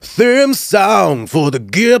theme song for the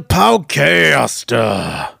Gear Podcast.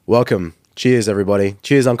 Welcome. Cheers, everybody.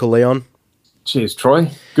 Cheers, Uncle Leon. Cheers,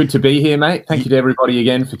 Troy. Good to be here, mate. Thank you to everybody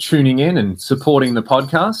again for tuning in and supporting the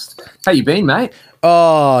podcast. How you been, mate?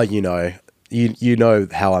 Oh, you know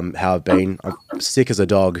how I've been. I'm sick as a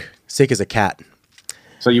dog, sick as a cat.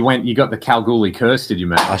 So you got the Kalgoorlie curse, did you,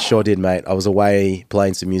 mate? I sure did, mate. I was away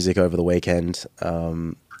playing some music over the weekend,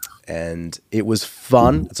 and it was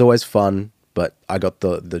fun. It's always fun, but I got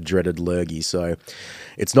the dreaded lurgy. So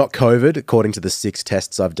it's not COVID, according to the 6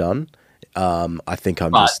 tests I've done. I think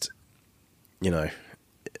I'm just,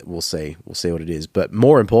 we'll see. We'll see what it is. But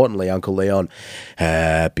more importantly, Uncle Leon,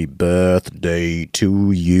 happy birthday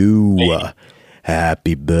to you. Hey.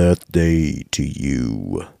 Happy birthday to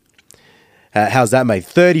you. How's that, mate?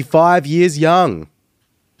 35 years young.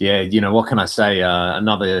 Yeah, what can I say?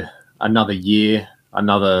 Another year,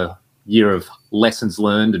 another year of lessons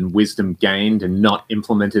learned and wisdom gained and not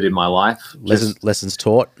implemented in my life. Lessons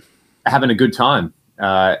taught. Having a good time.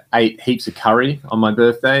 Ate heaps of curry on my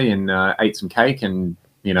birthday and ate some cake, and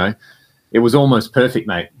it was almost perfect,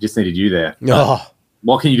 mate. Just needed you there. Oh,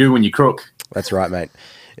 what can you do when you crook? That's right, mate.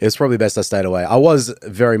 It was probably best I stayed away. I was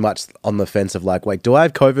very much on the fence of like, wait, do I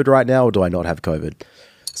have COVID right now or do I not have COVID?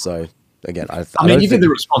 So again, I mean, you did the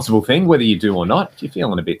responsible thing, whether you do or not. If you're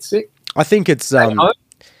feeling a bit sick, I think it's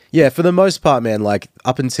yeah, for the most part, man. Like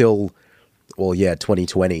up until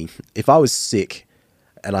 2020, if I was sick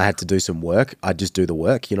and I had to do some work, I'd just do the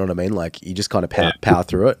work. You know what I mean? Like you just kind of power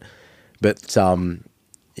through it. But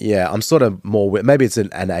yeah, I'm sort of more. Maybe it's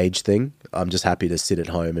an age thing. I'm just happy to sit at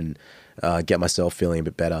home and get myself feeling a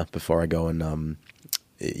bit better before I go and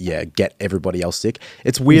get everybody else sick.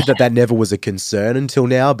 It's weird that never was a concern until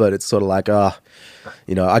now, but it's sort of like I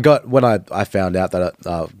got when I found out that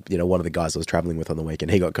one of the guys I was traveling with on the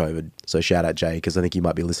weekend, he got COVID. So shout out Jay, because I think he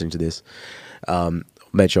might be listening to this.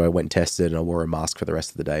 Made sure I went and tested and I wore a mask for the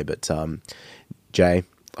rest of the day. But Jay,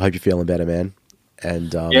 I hope you're feeling better, man.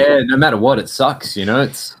 And yeah, no matter what, it sucks.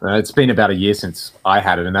 It's been about a year since I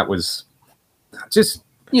had it, and that was just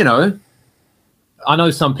I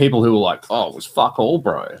know some people who are like, oh, it was fuck all,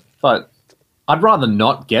 bro. But I'd rather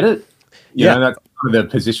not get it. You know, that's kind of the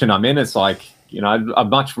position I'm in. It's like, I'd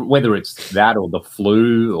much, whether it's that or the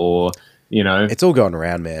flu or, it's all going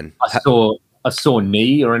around, man. A sore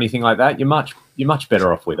knee or anything like that, you're much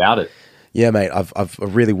better off without it. Yeah, mate. I've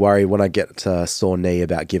really worried when I get a sore knee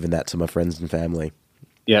about giving that to my friends and family.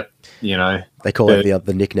 Yep. They call it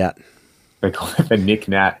the nick-nat. They call it the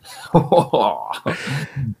nick-nat. Oh,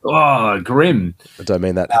 grim. I don't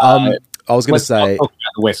mean that. I was going to say talk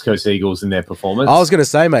about the West Coast Eagles and their performance. I was going to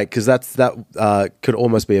say, mate, because that could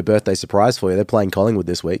almost be a birthday surprise for you. They're playing Collingwood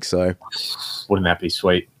this week, so wouldn't that be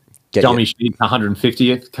sweet? Dommy Sheed's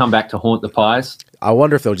 150th, come back to haunt the Pies. I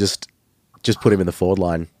wonder if they'll just put him in the forward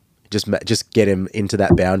line, just get him into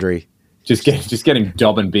that boundary, just get him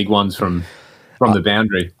dobbing big ones from the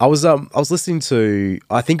boundary. I was listening to,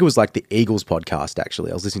 I think it was like the Eagles podcast, actually.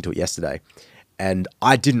 I was listening to it yesterday, and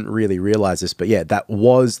I didn't really realize this, but yeah,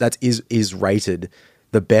 that is rated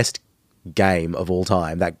the best game of all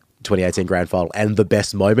time, that 2018 grand final, and the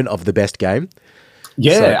best moment of the best game.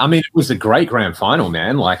 Yeah, so, I mean, it was a great grand final,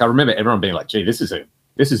 man. Like, I remember everyone being like, gee, this is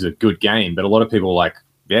a good game. But a lot of people were like,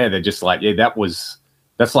 yeah, they're just like, yeah,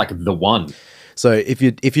 that's like the one. So if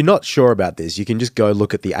you're not sure about this, you can just go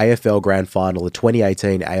look at the AFL Grand Final, the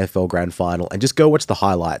 2018 AFL Grand Final, and just go watch the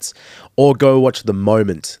highlights, or go watch the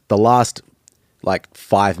moment, the last like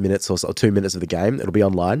 5 minutes or so, 2 minutes of the game. It'll be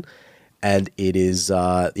online, and it is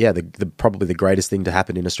probably the greatest thing to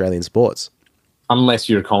happen in Australian sports. Unless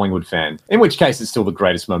you're a Collingwood fan, in which case it's still the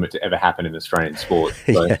greatest moment to ever happen in Australian sport.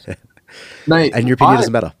 So, yeah. Mate, and your opinion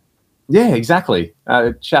doesn't matter. Yeah, exactly.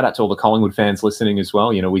 Shout out to all the Collingwood fans listening as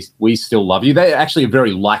well. We still love you. They're actually a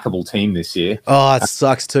very likable team this year. Oh, it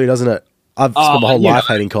sucks too, doesn't it? I've spent my whole life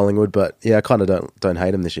hating Collingwood, but yeah, I kind of don't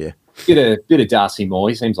hate him this year. Bit of Darcy Moore.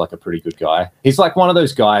 He seems like a pretty good guy. He's like one of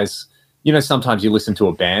those guys. Sometimes you listen to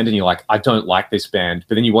a band and you're like, I don't like this band,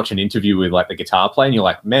 but then you watch an interview with like the guitar player and you're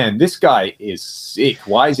like, man, this guy is sick.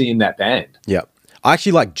 Why is he in that band? Yeah, I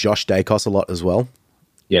actually like Josh Dacos a lot as well.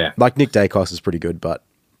 Yeah, like Nick Dacos is pretty good, but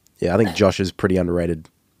yeah, I think Josh is pretty underrated.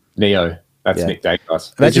 Neo, that's Nick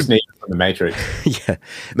Dacos. Imagine just Neo from the Matrix. Yeah,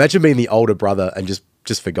 imagine being the older brother and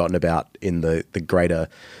just forgotten about in the greater,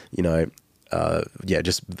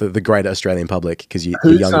 just the greater Australian public, because your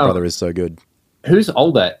younger brother is so good. Who's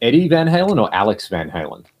older, Eddie Van Halen or Alex Van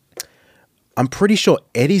Halen? I'm pretty sure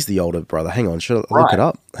Eddie's the older brother. Hang on, should I look it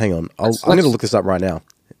up? Hang on, I'm going to look this up right now.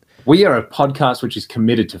 We are a podcast which is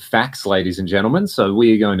committed to facts, ladies and gentlemen. So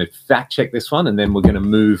we are going to fact check this one, and then we're going to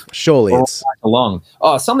move along.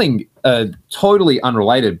 Oh, something totally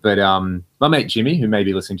unrelated, but my mate Jimmy, who may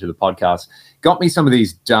be listening to the podcast, got me some of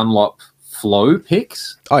these Dunlop Flow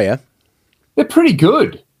picks. Oh yeah, they're pretty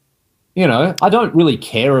good. You know, I don't really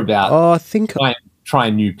care about. Oh, I think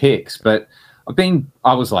trying new picks, but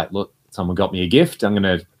I was like, look, someone got me a gift. I'm going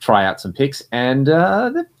to try out some picks, and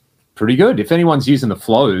they're pretty good. If anyone's using the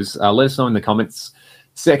Flows, let us know in the comments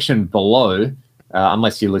section below.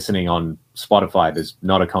 Unless you're listening on Spotify, there's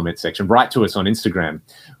not a comment section. Write to us on Instagram.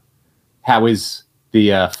 How is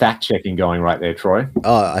the fact checking going right there, Troy?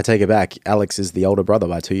 Oh, I take it back. Alex is the older brother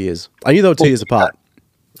by 2 years. I knew they were 2 years apart.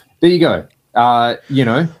 There you go. You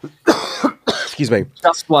know, excuse me.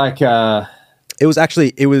 Just like it was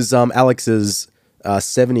Alex's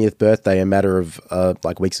 70th birthday a matter of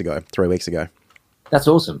like 3 weeks ago. That's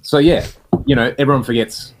awesome. So yeah, you know, everyone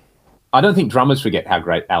forgets. I don't think drummers forget how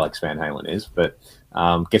great Alex Van Halen is, but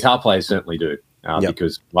guitar players certainly do.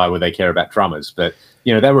 Because why would they care about drummers? But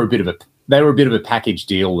you know, they were a bit of a package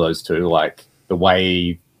deal. Those two, like the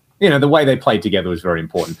way they played together was very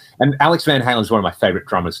important. And Alex Van Halen is one of my favorite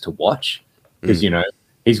drummers to watch because you know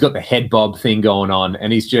he's got the head bob thing going on,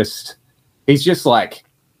 and he's just like.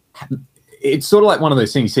 It's sort of like one of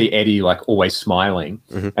those things you see Eddie like always smiling,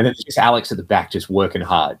 and then it's just Alex at the back just working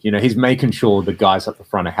hard. You know, he's making sure the guys up the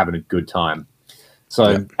front are having a good time.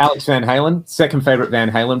 So Alex Van Halen, second favorite Van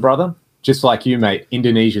Halen brother, just like you, mate.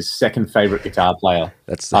 Indonesia's second favorite guitar player.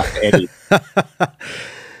 That's after Eddie.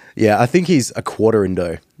 Yeah, I think he's a quarter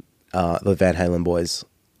Indo. The Van Halen boys,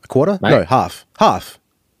 a quarter? Mate. No, half.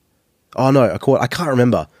 Oh no, a quarter. I can't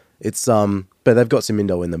remember. It's but they've got some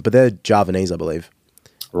Indo in them, but they're Javanese, I believe.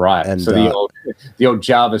 Right, and so the old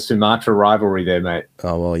Java Sumatra rivalry there, mate.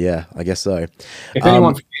 Oh well, yeah, I guess so. If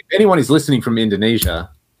anyone is listening from Indonesia,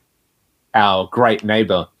 our great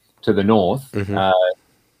neighbor to the north,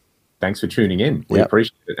 thanks for tuning in. We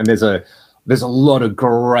appreciate it. And there's a lot of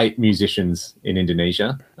great musicians in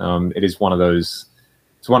Indonesia. It is one of those.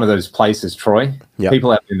 It's one of those places, Troy. Yep.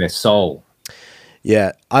 People have in their soul.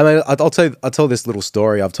 Yeah, I mean, I'll tell this little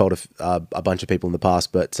story I've told a bunch of people in the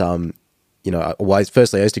past, but you know,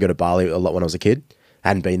 firstly, I used to go to Bali a lot when I was a kid. I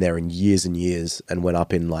hadn't been there in years and years, and went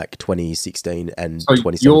up in like 2016 and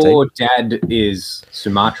 2017. Your dad is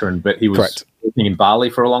Sumatran, but he was working in Bali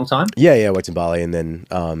for a long time? Yeah, I worked in Bali, and then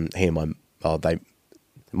he and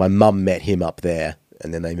my mum met him up there,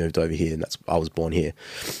 and then they moved over here, and I was born here.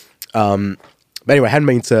 But anyway, I hadn't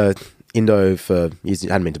been to Indo for years,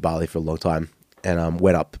 hadn't been to Bali for a long time, and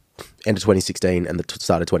went up end of 2016 and the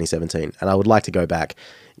start of 2017, and I would like to go back.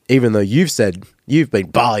 Even though you've said you've been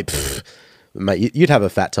Bali, mate, you'd have a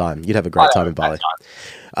fat time. You'd have a great time in Bali.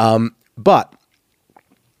 But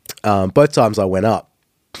both times I went up,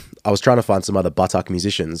 I was trying to find some other buttock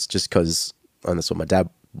musicians just because, and that's what my dad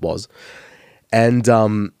was. And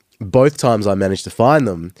both times I managed to find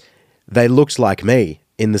them, they looked like me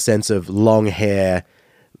in the sense of long hair.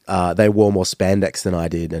 They wore more spandex than I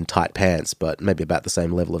did and tight pants, but maybe about the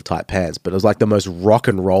same level of tight pants. But it was like the most rock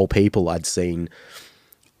and roll people I'd seen,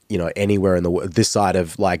 you know, anywhere in this side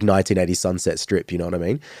of like 1980 Sunset Strip, you know what I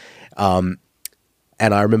mean?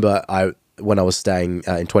 And I remember when I was staying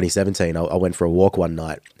in 2017, I went for a walk one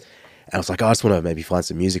night, and I was like, I just want to maybe find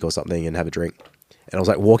some music or something and have a drink. And I was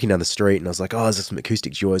like walking down the street, and I was like, oh, there's some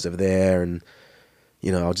acoustic duos over there, and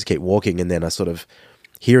you know, I'll just keep walking. And then I sort of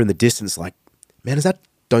hear in the distance, like, man, is that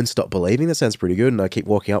Don't Stop Believing? That sounds pretty good. And I keep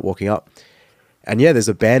walking up, and yeah, there's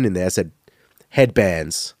a band in there. I said,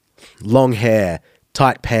 headbands, long hair,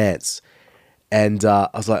 tight pants, and I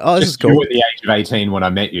was like, oh, this is cool. You were at the age of 18 when I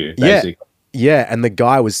met you, basically. Yeah, and the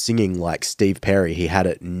guy was singing like Steve Perry. He had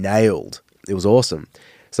it nailed. It was awesome.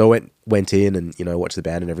 So I went in and, you know, watched the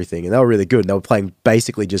band and everything, and they were really good. And they were playing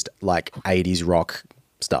basically just like 80s rock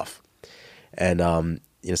stuff. And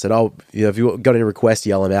you know, said, oh, you know, if you got any requests,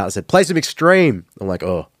 yell them out. I said, play some Extreme. I'm like,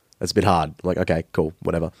 oh, that's a bit hard. I'm like, okay, cool,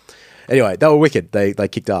 whatever. Anyway, they were wicked. They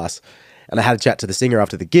kicked ass. And I had a chat to the singer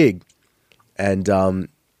after the gig. And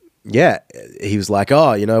yeah, he was like,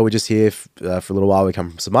 oh, you know, we're just here for a little while. We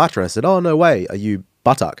come from Sumatra. And I said, oh, no way. Are you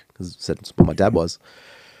buttock? Because I said that's what my dad was.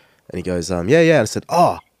 And he goes, yeah. And I said,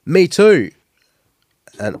 oh, me too.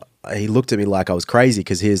 And he looked at me like I was crazy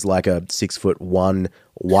because he's like a 6'1"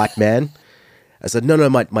 white man. I said, no,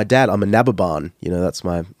 my dad, I'm a Nababan. You know, that's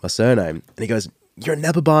my surname. And he goes, you're a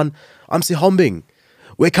Nababan? I'm Sihombing.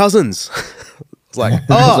 We're cousins. I was like,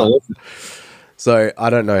 oh. So I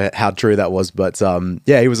don't know how true that was, but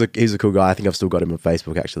yeah, he's a cool guy. I think I've still got him on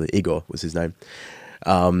Facebook, actually. Igor was his name.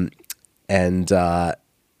 And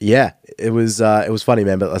Yeah, it was funny,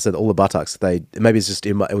 man. But I said all the buttocks. Maybe it's just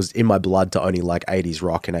it was in my blood to only like 80s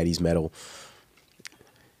rock and 80s metal.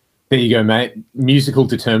 There you go, mate. Musical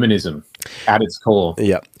determinism at its core.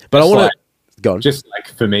 Yeah, but just I want to go on. Just like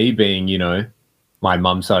for me, being my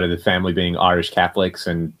mum's side of the family being Irish Catholics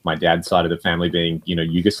and my dad's side of the family being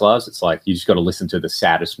Yugoslavs. It's like you just got to listen to the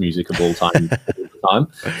saddest music of all time.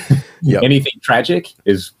 Yep. Anything tragic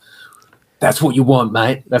that's what you want,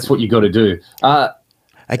 mate. That's what you got to do.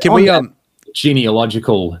 Can we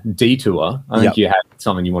genealogical detour? I think you had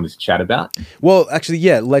something you wanted to chat about. Well, actually,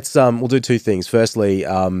 yeah. Let's we'll do two things. Firstly,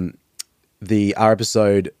 our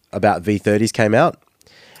episode about V30s came out.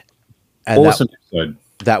 And awesome episode.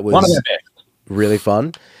 That was one of the best. Really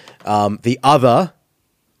fun. The other,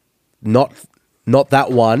 not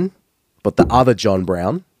that one, but the other John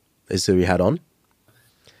Brown is who we had on.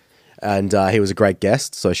 And he was a great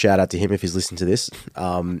guest, so shout out to him if he's listening to this.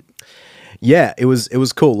 Yeah, it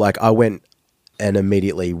was cool. Like I went and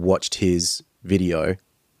immediately watched his video.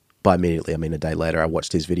 By immediately, I mean a day later, I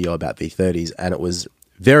watched his video about V30s, and it was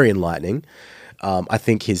very enlightening. I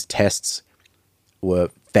think his tests were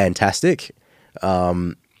fantastic.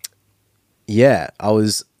 Yeah, I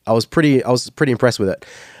was pretty impressed with it.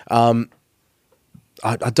 I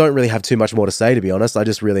don't really have too much more to say, to be honest. I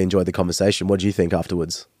just really enjoyed the conversation. What did you think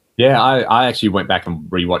afterwards? Yeah, I actually went back and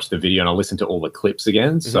rewatched the video and I listened to all the clips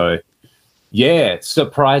again. Mm-hmm. So yeah,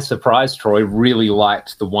 surprise, Troy. Really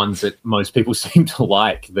liked the ones that most people seem to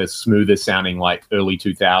like, the smoother sounding like early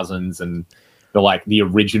 2000s and the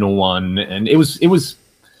original one. And it was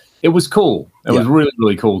cool. It was really,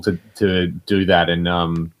 really cool to do that.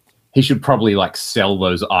 And he should probably sell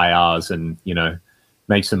those IRs and,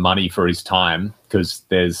 make some money for his time, because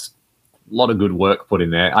there's a lot of good work put in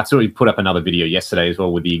there. I saw he put up another video yesterday as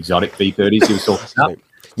well with the exotic V30s he was talking about.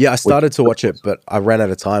 Yeah, I started to watch it, but I ran out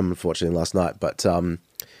of time, unfortunately, last night. But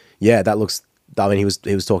yeah, that looks. I mean, he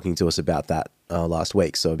was talking to us about that last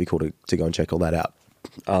week, so it'd be cool to go and check all that out.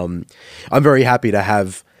 I'm very happy to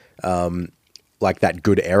have that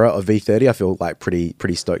good era of V30. I feel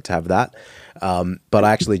pretty stoked to have that. But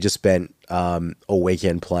I actually just spent all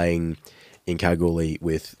weekend playing in Kalgoorlie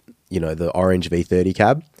with the orange V30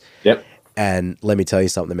 cab. Yep. And let me tell you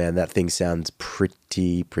something, man. That thing sounds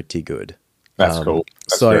pretty good. That's cool.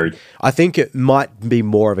 I think it might be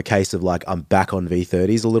more of a case of I'm back on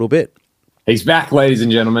V30s a little bit. He's back, ladies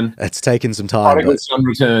and gentlemen. It's taken some time. Prodigal son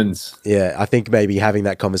returns. Yeah, I think maybe having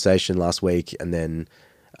that conversation last week and then,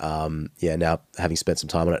 now having spent some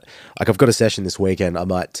time on it. I've got a session this weekend. I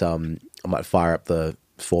might fire up the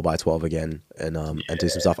 4x12 again and do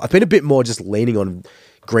some stuff. I've been a bit more just leaning on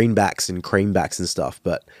greenbacks and creambacks and stuff,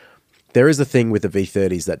 but there is a thing with the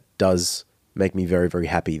V30s that does make me very, very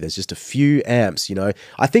happy. There's just a few amps,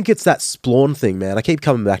 I think it's that Splawn thing, man. I keep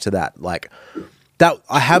coming back to that. That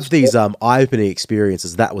I have these eye-opening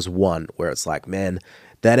experiences. That was one where it's man,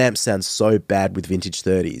 that amp sounds so bad with vintage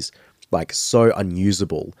 30s, so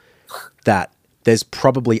unusable, that there's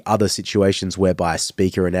probably other situations whereby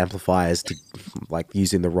speaker and amplifiers to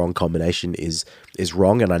using the wrong combination is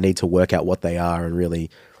wrong, and I need to work out what they are and really,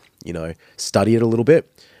 study it a little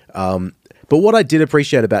bit. But what I did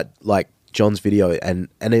appreciate about John's video and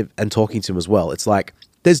talking to him as well, it's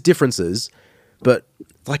there's differences, but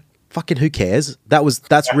fucking who cares?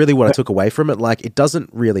 That's really what I took away from it. It doesn't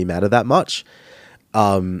really matter that much.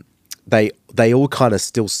 They all kind of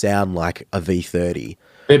still sound like a V30.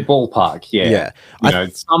 They're ballpark, yeah.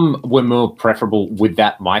 Some were more preferable with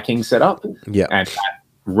that miking setup, and that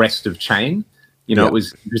rest of chain. It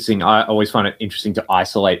was interesting. I always find it interesting to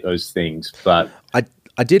isolate those things. But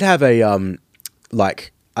I did have a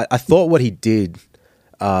I thought what he did,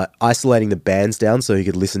 isolating the bands down so he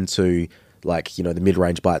could listen to the mid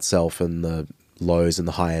range by itself and the lows and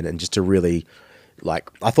the high end, and just to really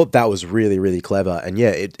I thought that was really, really clever. And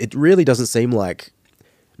yeah, it really doesn't seem like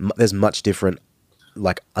there's much different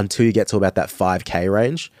until you get to about that 5K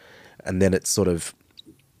range, and then it's sort of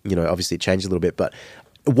obviously it changed a little bit. But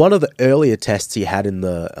one of the earlier tests he had in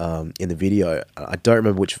the video, I don't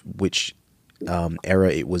remember which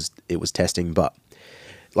era it was testing, but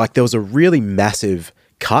there was a really massive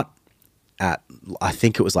cut at, I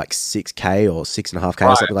think it was 6K or 6.5K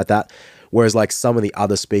or something like that. Whereas some of the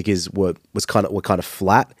other speakers were kind of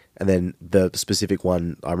flat, and then the specific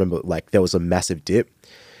one, I remember there was a massive dip,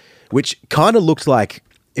 which kind of looked like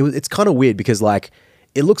it's kind of weird because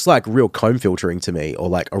it looks like real comb filtering to me,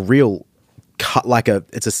 or a real cut,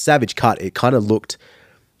 it's a savage cut. It kind of looked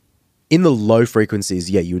in the low frequencies.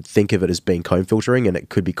 Yeah, you would think of it as being comb filtering, and it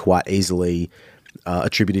could be quite easily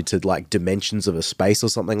attributed to dimensions of a space or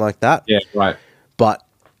something like that. Yeah, right. But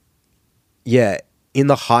yeah, in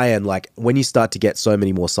the high end, like when you start to get so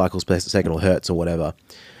many more cycles per second or hertz or whatever,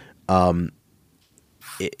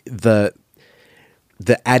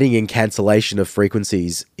 the adding and cancellation of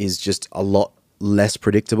frequencies is just a lot less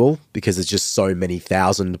predictable because it's just so many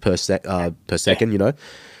thousand per second, you know?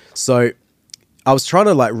 So I was trying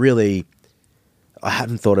to like really, I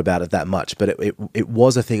hadn't thought about it that much, but it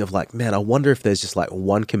was a thing of like, man, I wonder if there's just like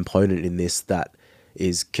one component in this that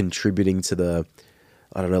is contributing to the,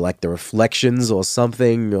 I don't know, like the reflections or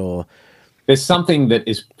something, or there's something that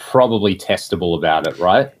is probably testable about it,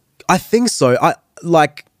 right? I think so.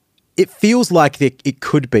 It feels like it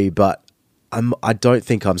could be, but I don't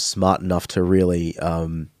think I'm smart enough to really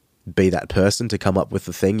be that person to come up with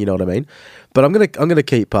the thing. You know what I mean? But I'm gonna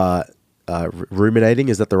keep ruminating.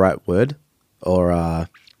 Is that the right word? Or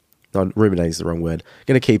no, ruminating is the wrong word. I'm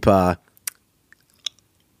gonna keep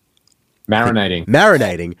marinating.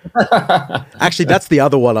 Marinating. Actually, that's the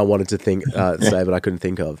other one I wanted to say, but I couldn't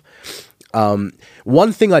think of.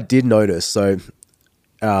 One thing I did notice. So.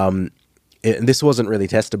 And this wasn't really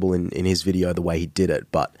testable in his video the way he did it,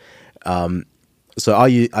 but so I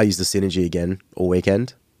use the Synergy again all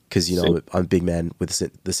weekend because, you know, I'm a big man with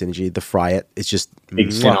the Synergy. The Fry-It, it's just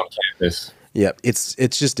big sit on canvas. Yeah, it's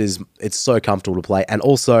so comfortable to play, and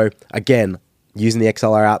also again using the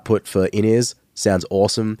XLR output for in-ears sounds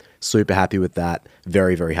awesome. Super happy with that.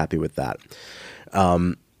 Very, very happy with that.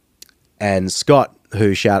 And Scott,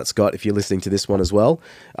 shout out Scott if you're listening to this one as well,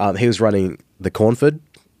 he was running the Cornford.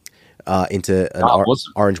 Into an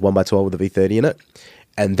orange 1x12 with a V30 in it,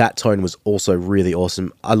 and that tone was also really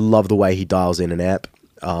awesome. I love the way he dials in an amp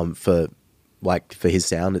for his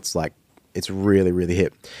sound. It's like it's really, really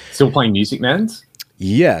hip. Still playing Music Man's?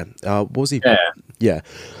 Yeah. What was he? Yeah.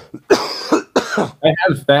 They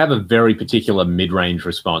have a very particular mid-range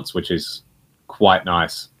response, which is quite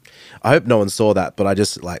nice. I hope no one saw that, but I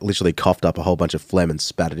just like literally coughed up a whole bunch of phlegm and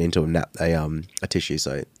spat it into a tissue.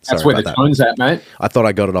 So that's where the tone's at, mate. I thought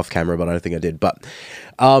I got it off camera, but I don't think I did. But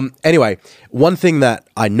anyway, one thing that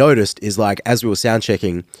I noticed is like as we were sound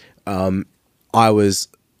checking, I was,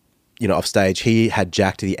 you know, off stage. He had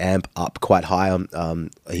jacked the amp up quite high.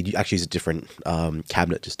 He actually used a different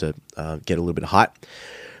cabinet just to get a little bit of height.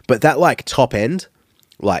 But that like top end,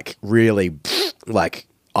 like really like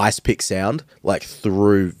ice pick sound, like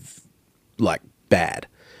through. Like bad,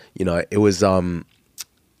 you know, it was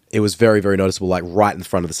very, very noticeable, like right in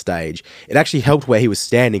front of the stage. It actually helped where he was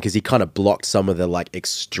standing because he kind of blocked some of the like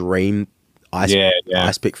extreme ice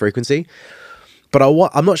pick frequency. But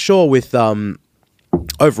I'm not sure with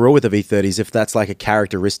overall with the V30s if that's like a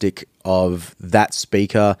characteristic of that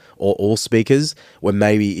speaker or all speakers, where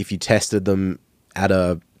maybe if you tested them at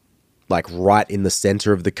a like right in the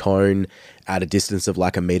center of the cone at a distance of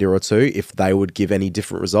like a meter or two, if they would give any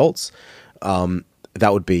different results.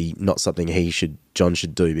 That would be not something John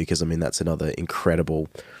should do, because I mean that's another incredible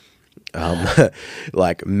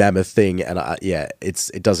like mammoth thing, and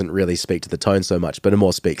it doesn't really speak to the tone so much, but it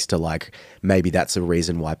more speaks to like maybe that's a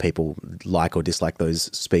reason why people like or dislike those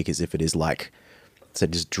speakers, if it is like so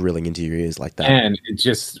just drilling into your ears like that. And it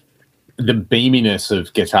just the beaminess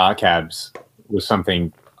of guitar cabs was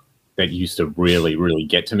something that used to really, really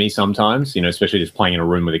get to me sometimes, you know, especially just playing in a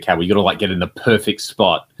room with a cab. You got to like get in the perfect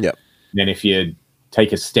spot. Yeah. Then if you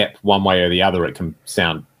take a step one way or the other, it can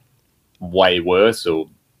sound way worse or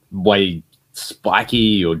way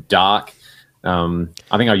spiky or dark. I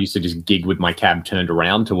think I used to just gig with my cab turned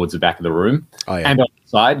around towards the back of the room and on the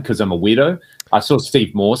side because I'm a weirdo. I saw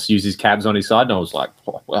Steve Morse use his cabs on his side and I was like,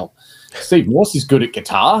 oh, well, Steve Morse is good at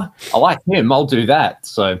guitar. I like him. I'll do that.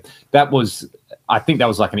 So I think that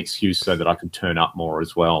was like an excuse so that I could turn up more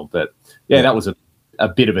as well. But yeah, that was a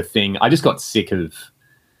bit of a thing. I just got sick of,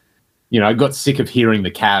 hearing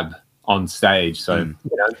the cab on stage. So,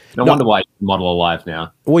 no wonder why Model alive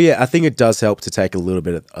now. Well, yeah, I think it does help to take a little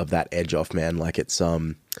bit of that edge off, man. Like it's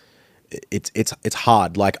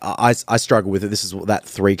hard. Like I struggle with it. This is that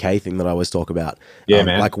 3K thing that I always talk about. Yeah,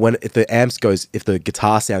 man. Like if the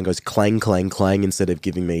guitar sound goes clang, clang, clang, instead of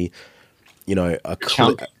giving me, you know, a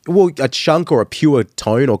chunk or a pure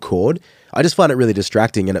tone or chord, I just find it really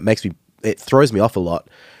distracting, and it throws me off a lot.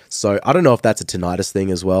 So I don't know if that's a tinnitus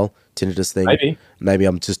thing as well. Tinnitus thing. Maybe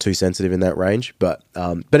I'm just too sensitive in that range. But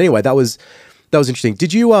anyway, that was interesting.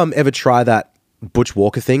 Did you ever try that Butch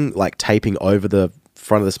Walker thing, like taping over the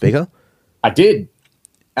front of the speaker? I did.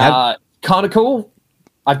 Kind of cool.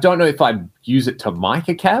 I don't know if I'd use it to mic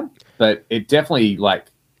a cab, but it definitely like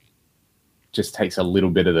just takes a little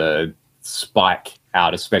bit of the spike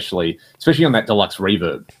out, especially on that deluxe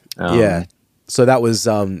reverb. Yeah. So that was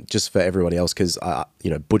just for everybody else, because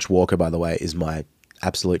Butch Walker, by the way, is my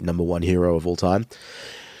absolute number one hero of all time.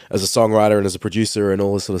 as a songwriter and as a producer and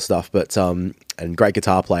all this sort of stuff, but and great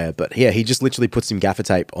guitar player. But yeah, he just literally puts some gaffer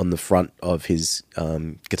tape on the front of his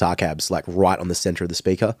guitar cabs, like right on the center of the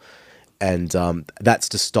speaker, and that's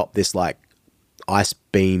to stop this like ice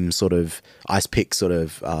pick sort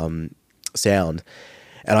of sound.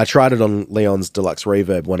 And I tried it on Leon's Deluxe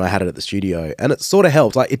Reverb when I had it at the studio, and it sort of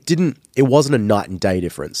helped. Like it wasn't a night and day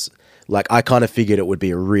difference. Like I kind of figured it would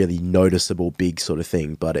be a really noticeable big sort of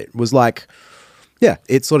thing, but it was like, yeah,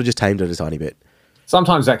 it sort of just tamed it a tiny bit.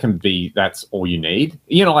 Sometimes that's all you need.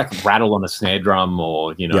 You know, like rattle on a snare drum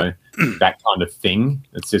or, you know, that kind of thing.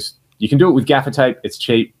 It's just, you can do it with gaffer tape. It's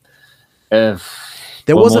cheap. There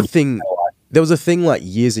was a thing like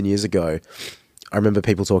years and years ago. I remember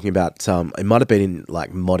people talking about, it might have been in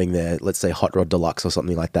like modding their, let's say Hot Rod Deluxe or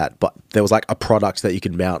something like that. But there was like a product that you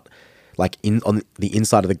could mount like on the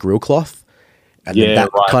inside of the grill cloth. And then that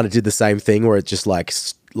kind of did the same thing where it just like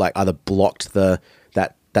either blocked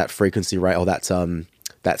that frequency rate or that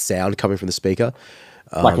sound coming from the speaker.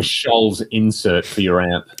 Like a Scholl's insert for your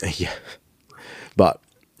amp. Yeah. But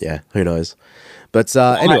yeah, who knows? But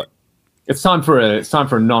anyway. It's time for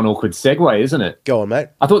a non-awkward segue, isn't it? Go on, mate.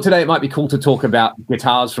 I thought today it might be cool to talk about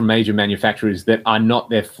guitars from major manufacturers that are not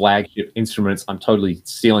their flagship instruments. I'm totally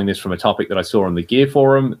stealing this from a topic that I saw on the Gear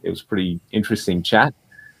Forum. It was a pretty interesting chat.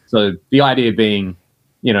 So the idea being,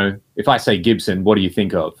 you know, if I say Gibson, what do you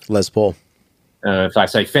think of? Les Paul. If I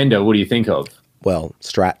say Fender, what do you think of? Well,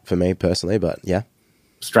 Strat for me personally, but yeah.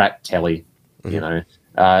 Strat, Telly, you know.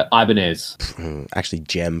 Ibanez. Actually,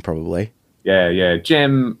 Gem probably. Yeah.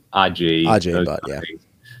 Gem, RG, but yeah.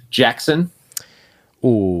 Jackson.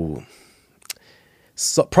 Ooh.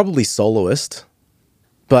 Probably soloist.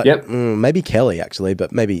 But maybe Kelly, actually,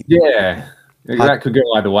 but maybe... Yeah, that could go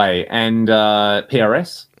either way. And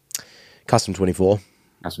PRS? Custom 24.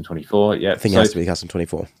 Custom 24, yeah. I think it has to be Custom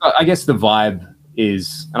 24. I guess the vibe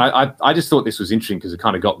is... And I just thought this was interesting because it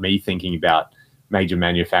kind of got me thinking about major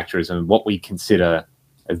manufacturers and what we consider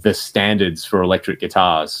the standards for electric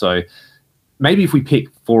guitars. So... maybe if we pick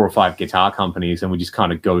 4 or 5 guitar companies and we just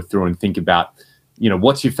kind of go through and think about, you know,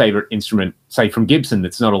 what's your favorite instrument, say from Gibson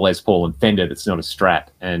that's not a Les Paul and Fender that's not a Strat,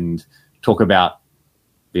 and talk about,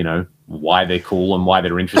 you know, why they're cool and why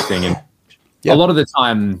they're interesting. And a lot of the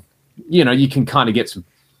time, you know, you can kind of get some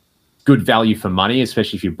good value for money,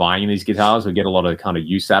 especially if you're buying these guitars, or get a lot of kind of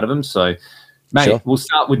use out of them. So, mate, we'll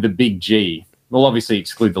start with the big G. We'll obviously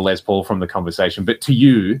exclude the Les Paul from the conversation, but to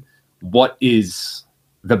you, what is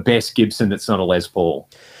the best Gibson that's not a Les Paul?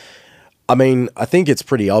 I mean, I think it's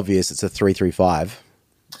pretty obvious. It's a 335.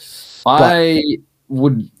 I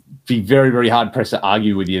would be very, very hard pressed to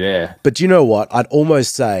argue with you there. But do you know what? I'd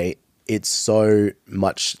almost say it's so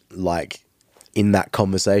much like in that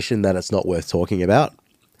conversation that it's not worth talking about.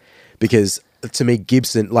 Because to me,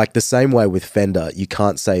 Gibson, like the same way with Fender, you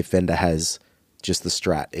can't say Fender has just the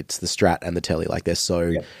Strat. It's the Strat and the Telly. Like they're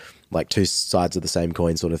so... like two sides of the same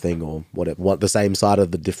coin sort of thing, or whatever, the same side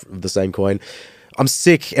of the same coin. I'm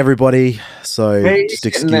sick, everybody, so just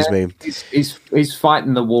excuse me. He's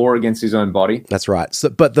fighting the war against his own body. That's right. So,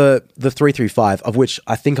 but the 335, of which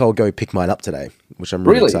I think I'll go pick mine up today, which I'm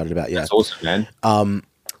really excited about. Yeah, that's awesome, man.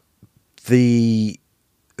 The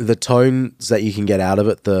tones that you can get out of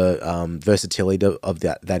it, the versatility of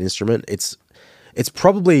that instrument, it's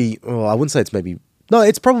probably, I wouldn't say it's maybe. No,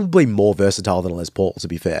 it's probably more versatile than a Les Paul, to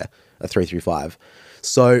be fair, a 335.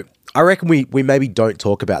 So I reckon we maybe don't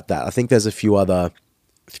talk about that. I think there's a few other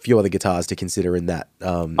guitars to consider in that.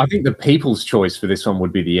 I think the people's choice for this one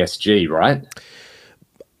would be the SG, right?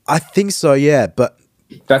 I think so, yeah. But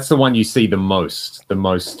that's the one you see the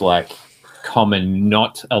most like common,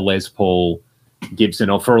 not a Les Paul Gibson.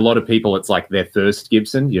 Or for a lot of people, it's like their first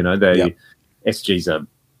Gibson. You know, SGs are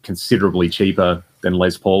considerably cheaper than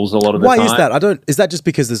Les Pauls a lot of the time. Why is that? Is that just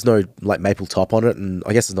because there's no like maple top on it? And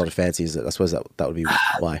I guess it's not as fancy as it. I suppose that would be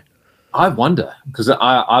why. I wonder, because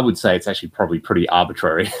I would say it's actually probably pretty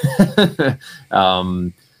arbitrary. But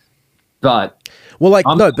well, like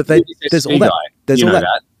no, but there's all that. There's all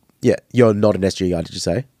that. Yeah, you're not an SG guy, did you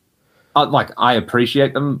say? Like I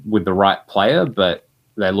appreciate them with the right player, but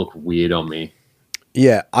they look weird on me.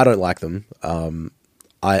 Yeah, I don't like them.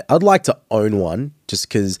 I'd like to own one just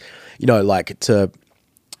because, you know, like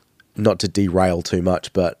not to derail too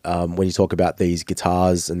much, but when you talk about these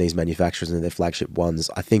guitars and these manufacturers and their flagship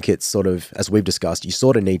ones, I think it's sort of, as we've discussed, you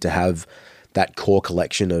sort of need to have that core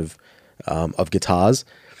collection of guitars,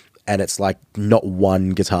 and it's like not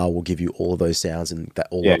one guitar will give you all of those sounds and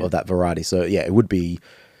of that variety. So yeah, it would be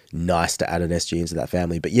nice to add an SG into that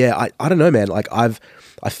family. But yeah, I don't know, man. Like I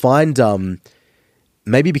find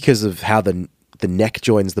maybe because of how the neck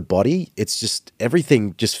joins the body, it's just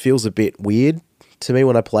everything just feels a bit weird to me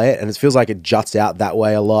when I play it, and it feels like it juts out that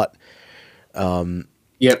way a lot.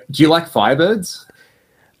 Yeah. Do you like Firebirds?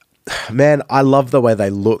 Man, I love the way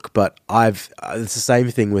they look, but it's the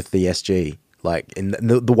same thing with the SG. Like in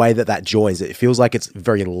the way that joins, it feels like it's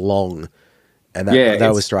very long, and that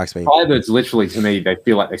always strikes me. Firebirds, literally, to me, they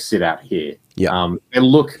feel like they sit out here. Yeah, they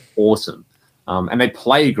look awesome, and they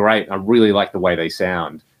play great. I really like the way they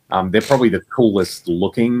sound. They're probably the coolest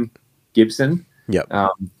looking Gibson. Yeah.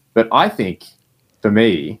 But I think, for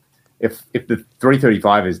me, if the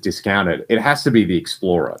 335 is discounted, it has to be the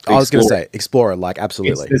Explorer. I was going to say Explorer, like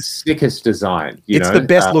absolutely. It's the sickest design. It's the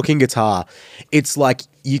best looking guitar. It's like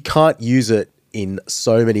you can't use it in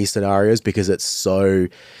so many scenarios because it's so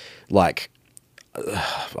like,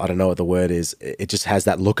 I don't know what the word is. It just has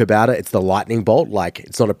that look about it. It's the lightning bolt. Like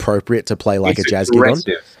it's not appropriate to play like a jazz gig on.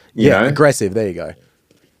 Yeah, aggressive. There you go.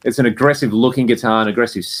 It's an aggressive looking guitar, an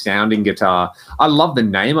aggressive sounding guitar. I love the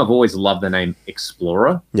name. I've always loved the name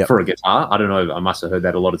Explorer for a guitar. I don't know. I must have heard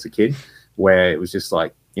that a lot as a kid, where it was just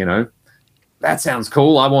like, that sounds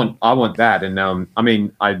cool. I want that. And I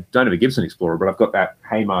mean, I don't have a Gibson Explorer, but I've got that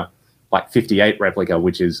Hamer like 58 replica,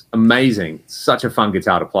 which is amazing. Such a fun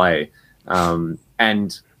guitar to play.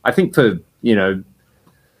 And I think for,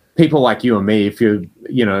 people like you and me, if you're,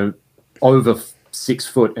 over 6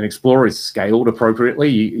 foot, an Explorer is scaled appropriately.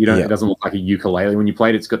 You don't. It doesn't look like a ukulele when you play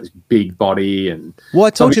it. It's got this big body and. Well, I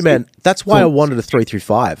told you, man. That's why I wanted a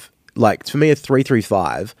 335. Like for me, a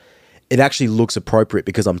 335, it actually looks appropriate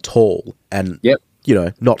because I'm tall and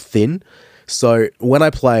not thin. So when I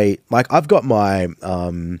play, like I've got my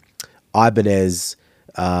Ibanez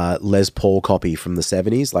Les Paul copy from the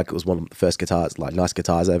 70s. Like it was one of the first guitars, like nice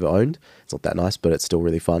guitars I ever owned. It's not that nice, but it's still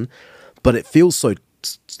really fun. But it feels so.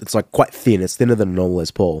 It's like quite thin. It's thinner than a normal Les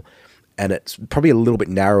Paul, and it's probably a little bit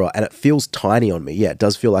narrower, and it feels tiny on me. Yeah, it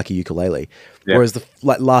does feel like a ukulele. Yep. Whereas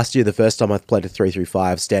like last year, the first time I played a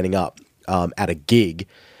 335 standing up at a gig,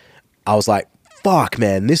 I was like, "Fuck,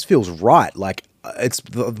 man, this feels right." Like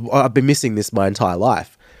I've been missing this my entire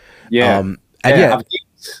life. Yeah,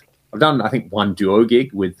 I've done I think one duo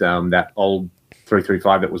gig with that old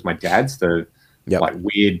 335 that was my dad's, the like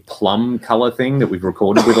weird plum color thing that we've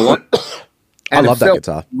recorded with a lot. And I love that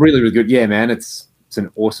guitar. Really, really good. Yeah, man, it's an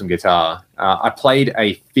awesome guitar. I played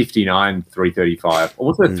a 59 335, or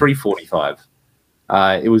was it a 345?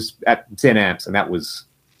 It was at 10 amps, and that was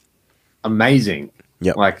amazing.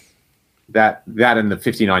 Yeah, like that and the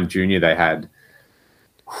 59 Junior they had.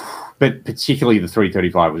 But particularly the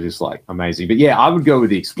 335 was just like amazing. But yeah, I would go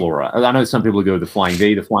with the Explorer. I know some people go with the Flying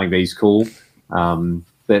V. The Flying V is cool.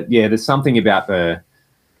 But yeah, there's something about the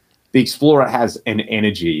Explorer has an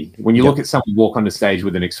energy. When you look at someone walk on the stage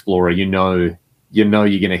with an Explorer, you know you're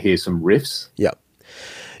going to hear some riffs. Yeah.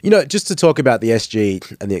 Just to talk about the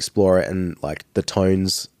SG and the Explorer and like the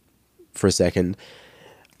tones for a second.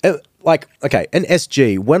 Like, okay, an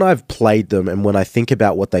SG, when I've played them and when I think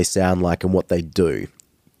about what they sound like and what they do,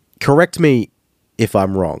 correct me if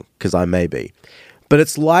I'm wrong, because I may be, but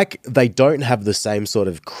it's like they don't have the same sort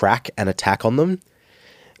of crack and attack on them.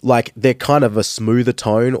 Like they're kind of a smoother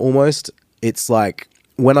tone almost. It's like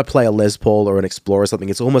when I play a Les Paul or an Explorer or something,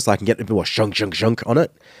 it's almost like I can get a bit more shunk on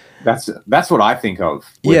it. That's what I think of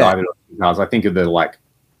with either of the guitars. I think of the like,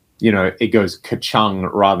 it goes ka-chung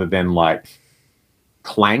rather than like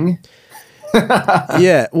clang.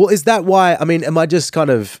 Yeah. Well, is that why? I mean, am I just kind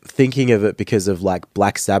of thinking of it because of like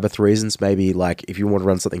Black Sabbath reasons? Maybe like if you want to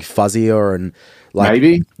run something fuzzier and like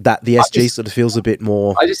maybe that the SG sort of feels a bit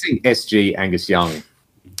more. I just think SG Angus Young.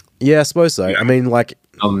 Yeah, I suppose so. I mean, like,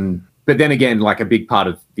 but then again, like a big part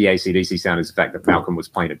of the AC/DC sound is the fact that Malcolm was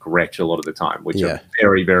playing a Gretsch a lot of the time, which are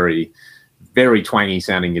very, very, very twangy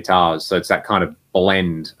sounding guitars. So it's that kind of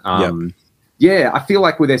blend. Yeah, I feel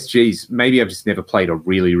like with SGs, maybe I've just never played a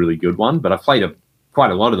really, really good one, but I've played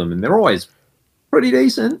quite a lot of them, and they're always pretty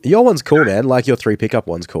decent. Your one's cool, man. Like your 3 pickup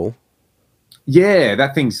one's cool. Yeah,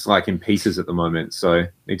 that thing's like in pieces at the moment, so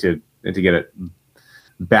need to get it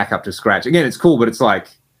back up to scratch. Again, it's cool, but it's like,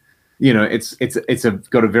 it's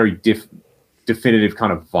got a very definitive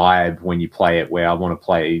kind of vibe when you play it. Where I want to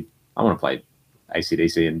play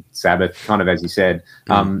AC/DC and Sabbath, kind of as you said.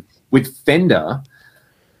 With Fender,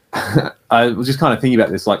 I was just kind of thinking about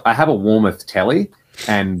this. Like, I have a Warmoth telly,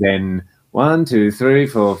 and then 1, 2, 3,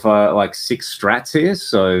 4, 5, like 6 Strats here.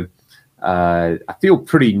 So I feel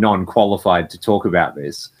pretty non-qualified to talk about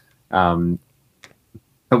this. But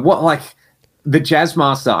what like. The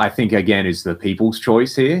Jazzmaster, I think, again, is the people's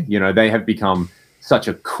choice here. They have become such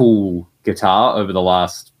a cool guitar over the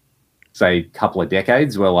last, say, couple of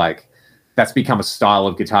decades, where, like, that's become a style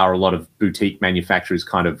of guitar a lot of boutique manufacturers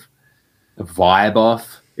kind of vibe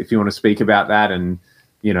off, if you want to speak about that. And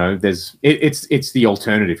you know, it's the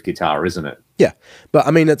alternative guitar, isn't it? Yeah, but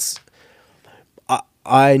I mean,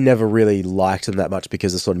 I never really liked them that much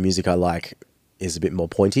because the sort of music I like is a bit more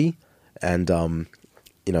pointy, and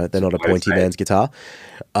you know, they're not a pointy man's guitar.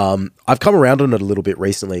 I've come around on it a little bit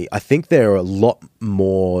recently. I think they're a lot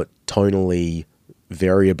more tonally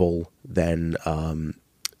variable than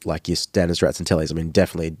like your standard Strats and Tellys. I mean,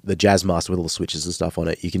 definitely the Jazzmaster with all the switches and stuff on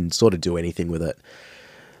it, you can sort of do anything with it,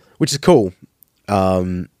 which is cool.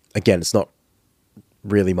 Again, it's not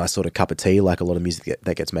really my sort of cup of tea, like a lot of music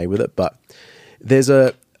that gets made with it, but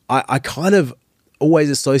I kind of always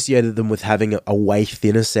associated them with having a way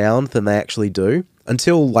thinner sound than they actually do,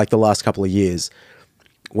 until like the last couple of years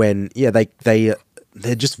when, yeah, they're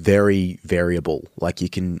just very variable. Like you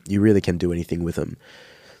really can do anything with them.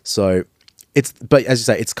 So but as you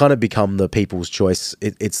say, it's kind of become the people's choice.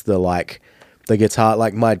 It's the guitar,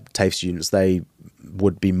 like my TAFE students, they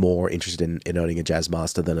would be more interested in owning a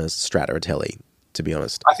Jazzmaster than a Strat or a Tele, to be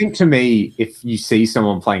honest. I think to me, if you see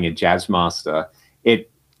someone playing a Jazzmaster,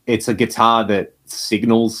 it's a guitar that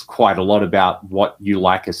signals quite a lot about what you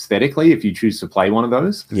like aesthetically if you choose to play one of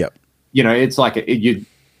those. Yep. You know, it's like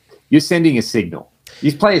you're sending a signal.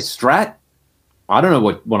 You play a Strat, I don't know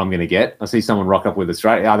what I'm going to get. I see someone rock up with a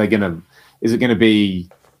Strat. Is it going to be,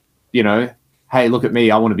 you know, hey, look at me,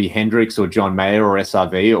 I want to be Hendrix or John Mayer or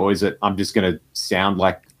SRV, or is it I'm just going to sound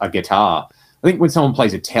like a guitar? I think when someone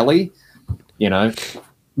plays a Tele, you know,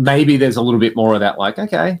 maybe there's a little bit more of that, like,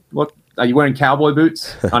 okay, what are you wearing, cowboy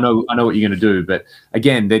boots? I know what you're going to do, but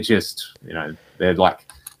again, they're just, you know, they're like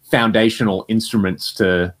foundational instruments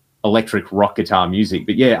to electric rock guitar music.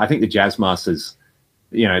 But yeah, I think the Jazzmasters,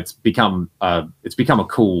 you know, it's become a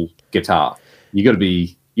cool guitar. You got to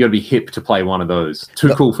be hip to play one of those.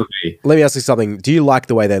 Too cool for me. Let me ask you something. Do you like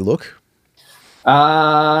the way they look?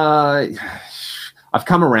 I've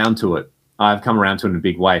come around to it. I've come around to it in a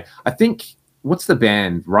big way. I think, what's the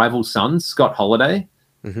band? Rival Sons, Scott Holiday.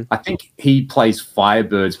 Mm-hmm. I think he plays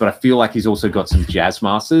Firebirds, but I feel like he's also got some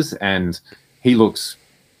Jazzmasters, and he looks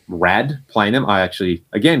rad playing them. I actually,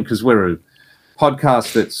 again, because we're a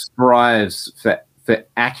podcast that strives for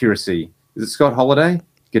accuracy. Is it Scott Holiday?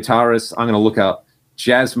 Guitarist. I'm going to look up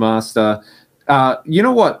Jazzmaster. You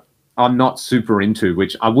know what I'm not super into,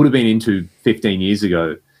 which I would have been into 15 years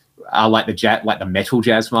ago, like the metal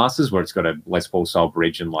Jazzmasters, where it's got a Les Paul style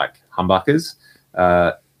bridge and like humbuckers.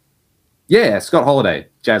 Yeah, Scott Holiday,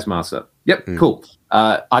 Jazzmaster. Yep, cool.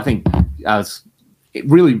 I think it's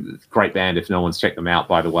really great band if no one's checked them out,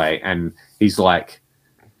 by the way. And he's like,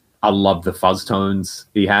 I love the fuzz tones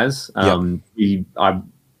he has. I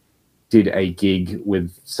did a gig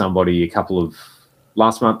with somebody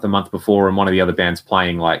last month, the month before, and one of the other bands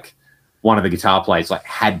playing, like, one of the guitar players like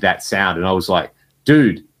had that sound, and I was like,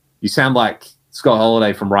 dude, you sound like Scott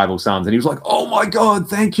Holiday from Rival Sons. And he was like, oh my God,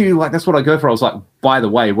 thank you. Like, that's what I go for. I was like, by the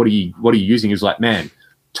way, what are you using? He was like, man,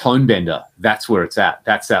 Tone Bender. That's where it's at.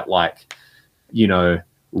 That's that, like, you know,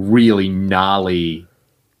 really gnarly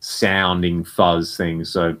sounding fuzz thing.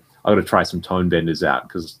 So I got to try some Tone Benders out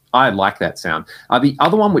because I like that sound. The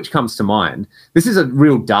other one which comes to mind, this is a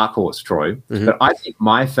real dark horse, Troy, but I think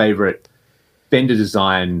my favorite Fender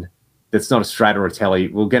design that's not a Strat or a Tele,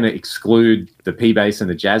 we're going to exclude the P bass and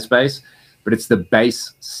the Jazz bass, but it's the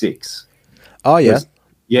Bass 6. Oh, yeah.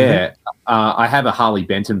 Yeah. I have a Harley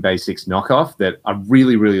Benton Bass 6 knockoff that I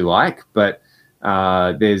really, really like, but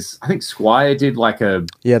I think Squire did like a...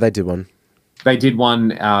 Yeah, they did one. They did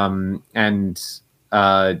one, and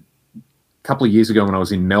a couple of years ago when I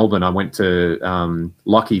was in Melbourne, I went to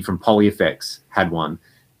Lockie from Polyeffects had one,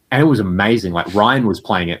 and it was amazing. Like, Ryan was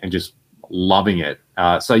playing it and just loving it.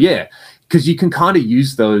 So, yeah, because you can kind of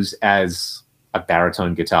use those as a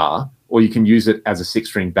baritone guitar, or you can use it as a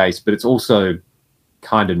 6-string bass, but it's also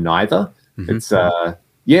kind of neither. It's and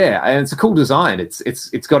it's a cool design.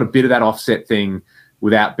 It's got a bit of that offset thing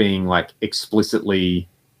without being like explicitly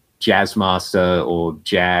Jazzmaster or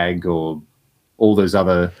Jag or all those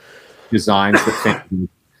other designs that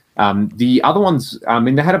the other ones, I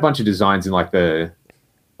mean, they had a bunch of designs in like the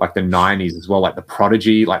 90s as well, like the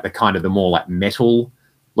Prodigy, like the kind of the more like metal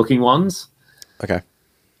looking ones. Okay.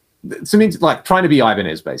 So it means like trying to be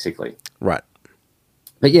Ibanez, basically. Right.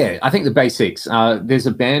 But yeah, I think the basics. There's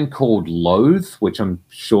a band called Loathe, which I'm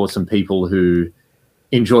sure some people who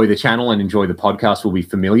enjoy the channel and enjoy the podcast will be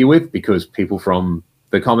familiar with because people from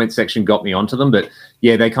the comment section got me onto them. But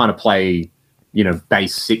yeah, they kind of play, you know,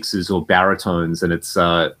 bass 6s or baritones, and it's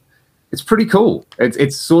pretty cool.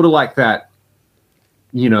 It's sort of like that,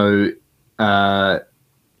 you know,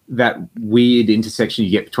 that weird intersection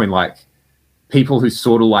you get between like people who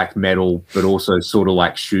sort of like metal but also sort of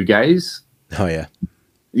like shoegaze. Oh yeah.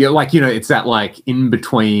 Yeah, like, it's that like in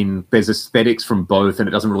between. There's aesthetics from both, and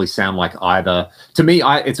it doesn't really sound like either. To me,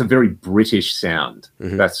 it's a very British sound.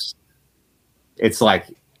 It's like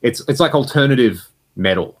alternative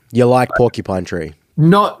metal. You like Porcupine Tree?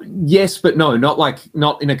 Not yes, but no,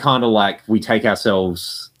 not in a kind of like we take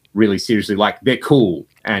ourselves really seriously. Like they're cool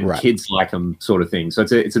and kids like them sort of thing. So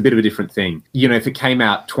it's a bit of a different thing. If it came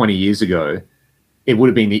out 20 years ago, it would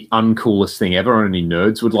have been the uncoolest thing ever. Only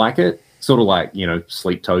nerds would like it. Sort of like,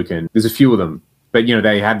 Sleep Token. There's a few of them, but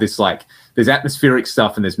they have this like, there's atmospheric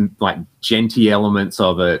stuff and there's like genty elements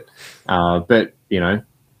of it. But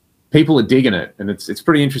people are digging it, and it's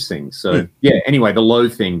pretty interesting. So yeah. Anyway, the Low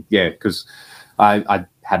thing, yeah, because I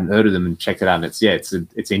hadn't heard of them and checked it out, and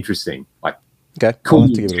it's interesting. Like cool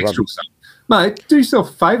textural stuff. Mate, do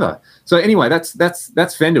yourself a favor. So anyway,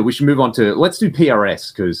 that's Fender. We should move on to let's do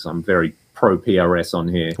PRS because I'm very pro PRS on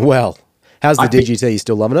here. Well, how's the DGT? You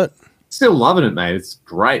still loving it? Still loving it, mate. It's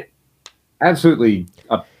great. Absolutely.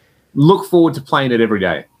 I look forward to playing it every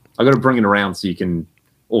day. I got to bring it around so you can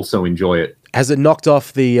also enjoy it. Has it knocked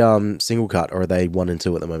off the single cut, or are they 1 and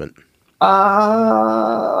 2 at the moment?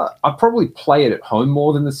 I probably play it at home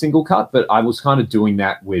more than the single cut, but I was kind of doing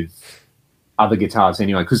that with other guitars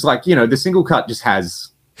anyway. Because, like, the single cut just has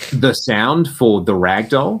the sound for the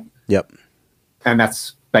ragdoll. Yep. And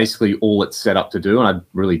that's basically all it's set up to do. And I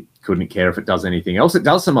really couldn't care if it does anything else. It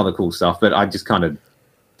does some other cool stuff, but I just kind of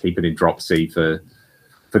keep it in drop C for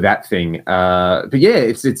that thing. But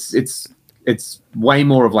yeah, it's way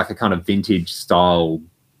more of like a kind of vintage style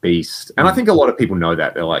beast. And I think a lot of people know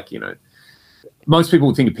that. They're like, most people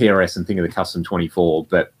would think of PRS and think of the Custom 24,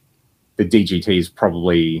 but the DGT is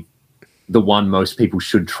probably the one most people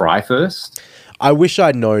should try first. I wish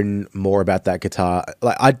I'd known more about that guitar.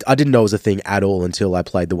 Like I didn't know it was a thing at all until I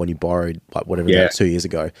played the one you borrowed, like whatever, like 2 years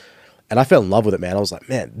ago. And I fell in love with it, man. I was like,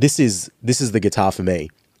 man, this is the guitar for me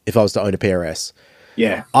if I was to own a PRS.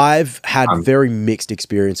 Yeah. I've had very mixed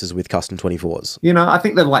experiences with Custom 24s. I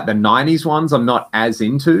think that like the 90s ones I'm not as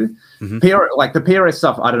into. Like the PRS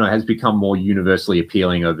stuff, I don't know, has become more universally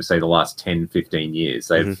appealing over, say, the last 10, 15 years.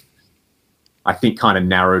 They've, I think, kind of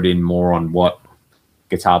narrowed in more on what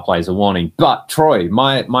guitar players are wanting. But Troy,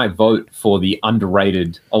 my vote for the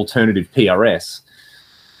underrated alternative PRS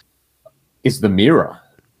is the Mirror.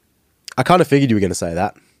 I kind of figured you were going to say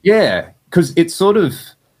that. Yeah, because it's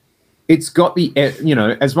got the,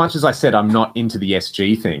 as much as I said I'm not into the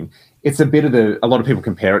SG thing, it's a bit of a lot of people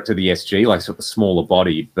compare it to the SG, like sort of smaller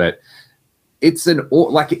body, but it's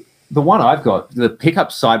like the one I've got, the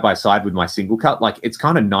pickup side by side with my single cut, like it's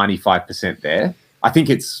kind of 95% there. I think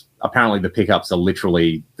apparently the pickups are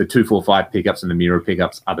literally, the 245 pickups and the Mirror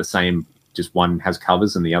pickups are the same, just one has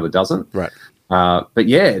covers and the other doesn't. Right. But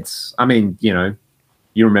yeah,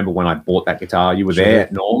 you remember when I bought that guitar, you were there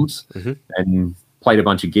at Norm's and played a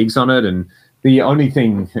bunch of gigs on it. And the only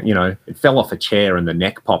thing, it fell off a chair and the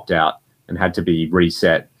neck popped out and had to be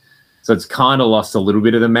reset. So it's kind of lost a little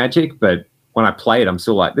bit of the magic. But when I play it, I'm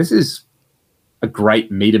still like, this is a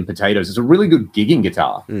great meat and potatoes. It's a really good gigging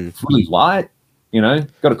guitar. It's really light,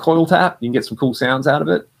 got a coil tap. You can get some cool sounds out of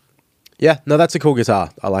it. Yeah, no, that's a cool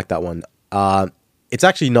guitar. I like that one. It's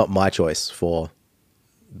actually not my choice for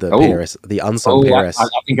the PRS, the Unsung PRS. I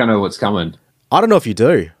think I know what's coming. I don't know if you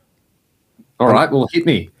do. All right, well, hit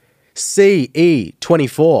me.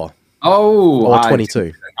 CE24. Oh, or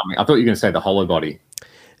 22. I thought you were going to say the hollow body.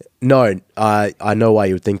 No, I know why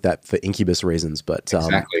you would think that for Incubus reasons, but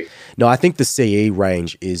exactly. No, I think the CE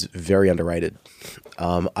range is very underrated.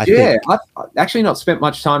 I've actually not spent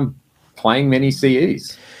much time playing many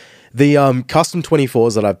CEs. The Custom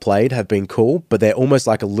 24s that I've played have been cool, but they're almost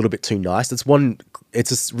like a little bit too nice. It's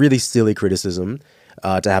a really silly criticism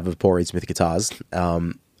to have of Paul Reed Smith guitars.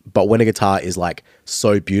 But when a guitar is like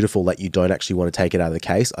so beautiful that you don't actually want to take it out of the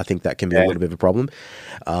case, I think that can be a little bit of a problem.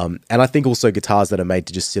 And I think also guitars that are made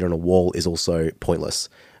to just sit on a wall is also pointless.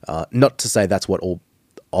 Not to say that's what all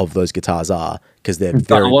of those guitars are, because they're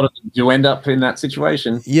very... a lot of them do end up in that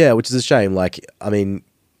situation. Yeah, which is a shame. Like, I mean,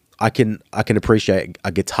 I can appreciate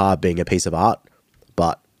a guitar being a piece of art,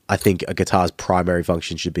 but I think a guitar's primary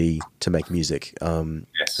function should be to make music.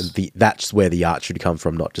 Yes. And that's where the art should come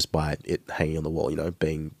from, not just by it hanging on the wall,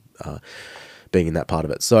 being in that part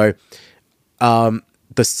of it. So the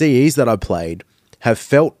CEs that I played have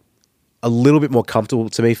felt a little bit more comfortable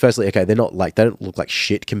to me. Firstly, okay, they don't look like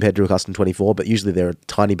shit compared to a Custom 24, but usually they're a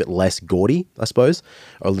tiny bit less gaudy, I suppose,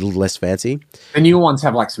 or a little less fancy. The new ones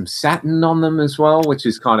have like some satin on them as well, which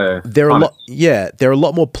is kind of... they're a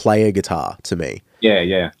lot more player guitar to me.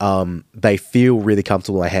 Yeah. They feel really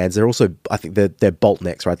comfortable in my hands. They're also, I think they're bolt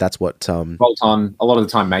necks, right? That's what... bolt on, a lot of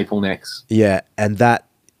the time maple necks. Yeah, and that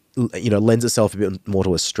lends itself a bit more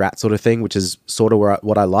to a Strat sort of thing, which is sort of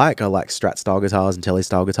what I like. I like Strat style guitars and Tele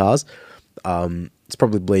style guitars. It's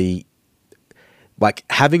probably like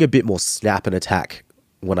having a bit more snap and attack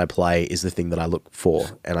when I play is the thing that I look for,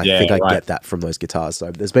 and I think I get that from those guitars.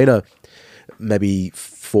 So there's been maybe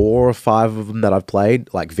 4 or 5 of them that I've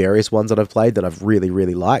played, like various ones that I've played that I've really,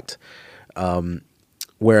 really liked.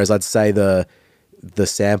 Whereas I'd say the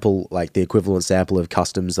sample, like the equivalent sample of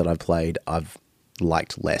customs that I've played, I've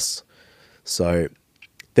liked less. So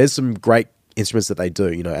there's some great instruments that they do,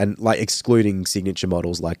 and like excluding signature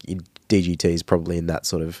models like DGTs probably in that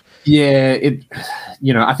sort of. Yeah,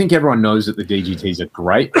 I think everyone knows that the DGTs are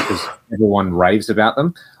great because everyone raves about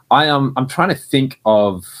them. I'm trying to think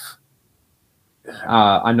of.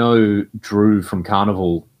 I know Drew from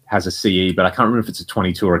Carnival has a CE, but I can't remember if it's a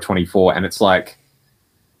 22 or a 24, and it's like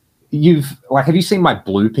have you seen my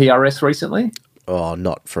blue PRS recently? Oh,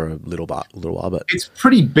 not for a little while, but it's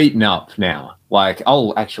pretty beaten up now. Like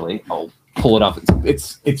I'll pull it up.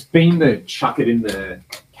 It's been the chuck it in the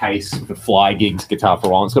case for Fly Gigs guitar for a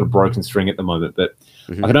while. It's got a broken string at the moment, but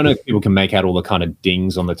I don't know if people can make out all the kind of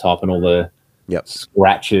dings on the top and all the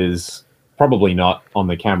scratches. Probably not on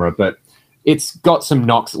the camera, but it's got some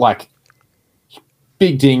knocks, like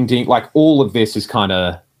big ding. Like all of this is kind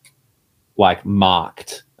of like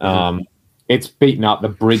marked. It's beaten up. The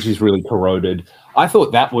bridge is really corroded. I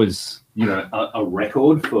thought that was, a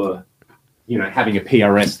record for, having a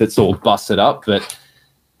PRS that's all busted up. But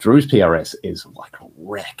Drew's PRS is like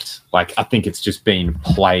wrecked. Like I think it's just been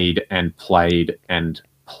played and played and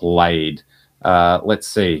played. Let's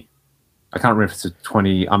see. I can't remember if it's a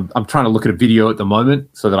 20. I'm trying to look at a video at the moment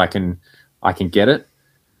so that I can get it.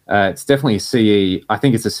 It's definitely a CE. I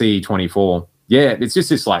think it's a CE 24. Yeah, it's just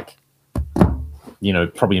this like,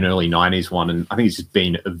 probably an early 90s one, and I think it's just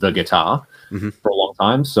been the guitar for a long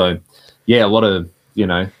time. So yeah, a lot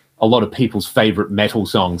of people's favorite metal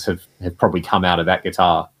songs have probably come out of that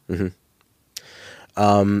guitar.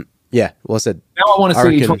 Yeah, well said. Now I want to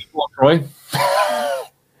see 24, Troy.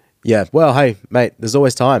 Yeah, well, hey, mate, there's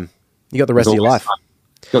always time. You got the rest of your life.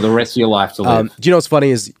 Got the rest of your life to live. Do you know what's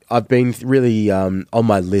funny is I've been really on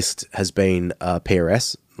my list has been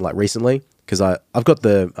PRS like recently, because I've got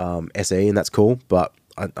the SE and that's cool, but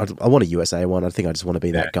I want a USA one. I think I just want to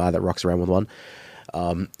be that guy that rocks around with one.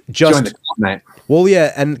 Join the club, mate. Well,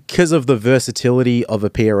 yeah, and because of the versatility of a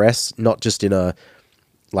PRS, not just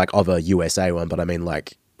of a USA one, but I mean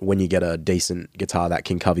like when you get a decent guitar that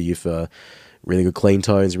can cover you for really good clean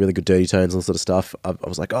tones, really good dirty tones, and sort of stuff. I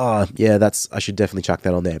was like, oh yeah, I should definitely chuck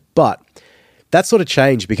that on there. But that sort of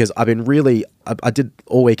changed because I've been I did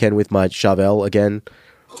all weekend with my Chevelle again,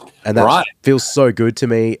 and that feels so good to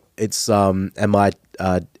me. It's and my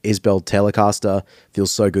Isbell Telecaster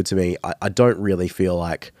feels so good to me. I don't really feel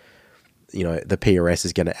like the PRS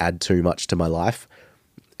is going to add too much to my life.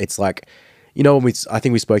 It's like, I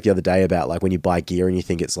think we spoke the other day about like when you buy gear and you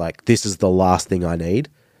think it's like, this is the last thing I need.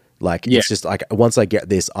 Like, it's just like, once I get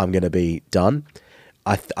this, I'm going to be done.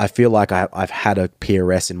 I feel like I've had a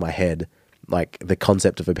PRS in my head, like the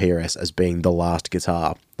concept of a PRS as being the last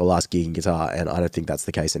guitar, the last gigging guitar. And I don't think that's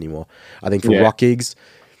the case anymore. I think for rock gigs,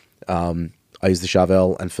 I use the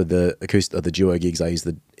Chevelle, and for the acoustic or the duo gigs, I use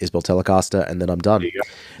the Isbell Telecaster, and then I'm done.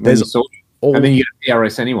 And then you get a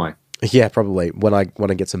PRS anyway. Yeah, probably when I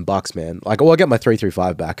get some bucks, man. Like, I'll get my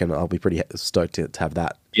 335 back, and I'll be pretty stoked to have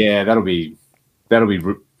that. Yeah, that'll be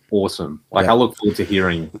awesome. Like, I look forward to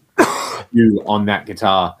hearing you on that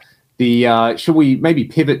guitar. Should we maybe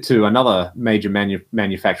pivot to another major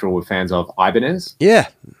manufacturer we're fans of, Ibanez? Yeah,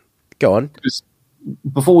 go on. Because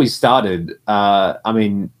before we started, I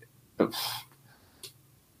mean,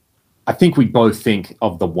 I think we both think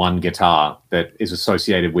of the one guitar that is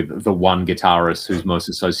associated with the one guitarist who's most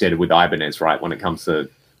associated with Ibanez, right? When it comes to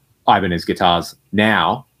Ibanez guitars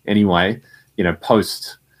now, anyway,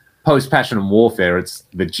 post Passion and Warfare, it's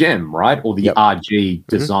the Gem, right? Or the RG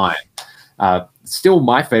design. Still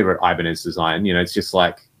my favorite Ibanez design. It's just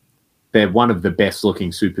like they're one of the best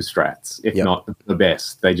looking Super Strats, if not the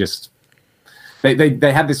best. They just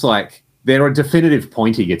they have this like, they're a definitive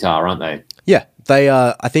pointy guitar, aren't they? Yeah, they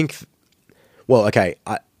I think. Well, okay,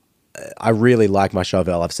 I really like my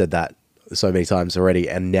Chevelle. I've said that so many times already,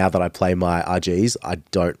 and now that I play my RGs, I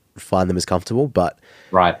don't find them as comfortable. But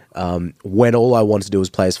when all I want to do is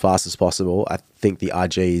play as fast as possible, I think the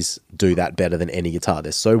RGs do that better than any guitar.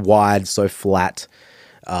 They're so wide, so flat.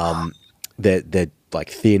 They're like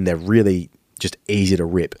thin. They're really just easy to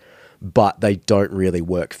rip, but they don't really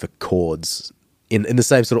work for chords. In the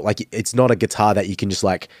same sort of, like, it's not a guitar that you can just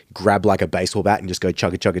like grab like a baseball bat and just go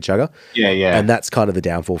chugga chugga chugga. Yeah. And that's kind of the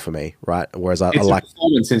downfall for me, right? Whereas I like a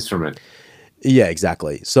performance instrument. Yeah,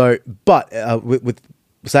 exactly. So, but with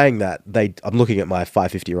saying that, I'm looking at my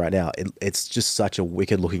 550 right now. It's just such a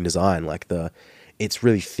wicked looking design. Like it's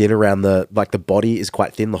really thin around the body is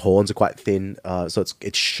quite thin. The horns are quite thin. So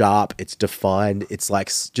it's sharp. It's defined. It's like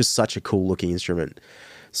just such a cool looking instrument.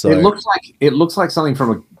 So it looks like something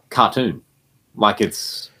from a cartoon. Like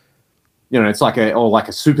it's, it's like a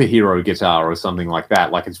superhero guitar or something like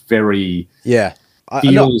that. Like it's very I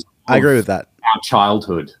agree with that. Our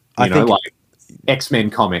childhood, I think, like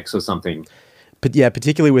X-Men comics or something. But yeah,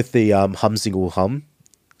 particularly with the hum single hum,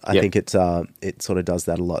 I think it sort of does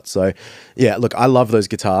that a lot. So yeah, look, I love those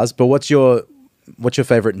guitars. But what's your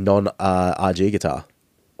favorite non RG guitar?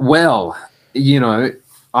 Well,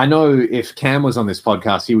 I know if Cam was on this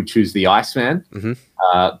podcast, he would choose the Iceman.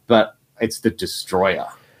 Mm-hmm. But it's the Destroyer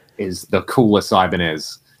is the coolest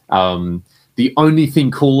Ibanez. The only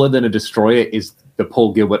thing cooler than a Destroyer is the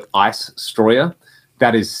Paul Gilbert Ice Destroyer.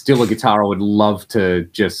 That is still a guitar I would love to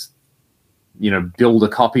just, build a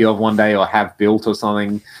copy of one day or have built or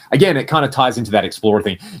something. Again, it kind of ties into that Explorer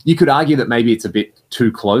thing. You could argue that maybe it's a bit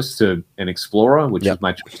too close to an Explorer, which is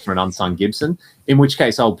my choice for an Unsung Gibson, in which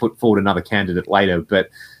case I'll put forward another candidate later. But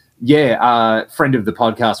yeah, friend of the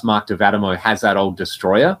podcast, Mark DeVadimo, has that old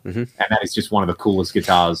Destroyer, and that is just one of the coolest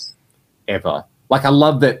guitars ever. Like, I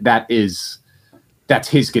love that's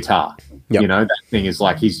his guitar. Yep. That thing is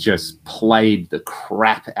like he's just played the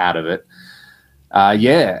crap out of it.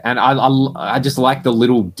 And I just like the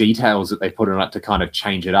little details that they put on it to kind of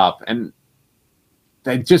change it up, and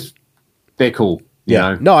they're cool. You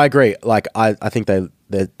know? No, I agree. Like I think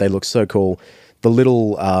they look so cool. The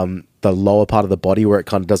little the lower part of the body where it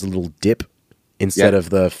kind of does a little dip instead of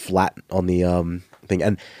the flat on the thing,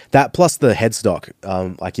 and that plus the headstock,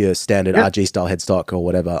 like your standard RG style headstock or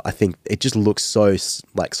whatever. I think it just looks so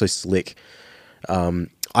slick. I've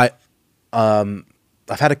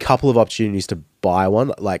had a couple of opportunities to buy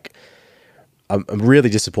one. Like, I'm really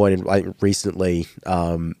disappointed. Like recently,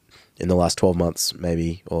 in the last 12 months,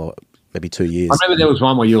 maybe 2 years. I remember there was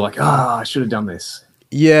one where you were like, I should have done this.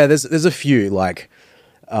 Yeah, there's a few, like,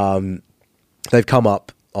 they've come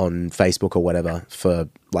up on Facebook or whatever for,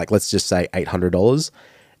 like, let's just say $800,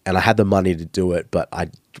 and I had the money to do it, but I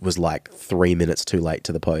was like 3 minutes too late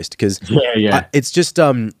to the post because it's just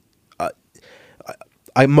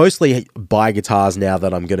I mostly buy guitars now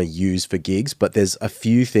that I'm going to use for gigs, but there's a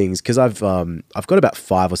few things because I've got about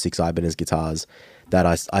 5 or 6 Ibanez guitars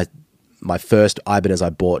that my first Ibanez I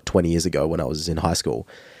bought 20 years ago when I was in high school,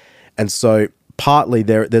 and so partly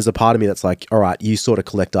there's a part of me that's like, all right, you sort of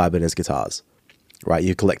collect Ibanez guitars, right?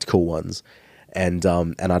 You collect cool ones, and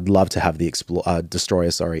I'd love to have the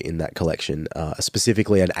Destroyer, in that collection,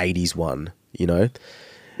 specifically an 80s one, Yep.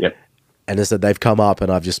 And I said they've come up,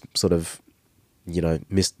 and I've just sort of,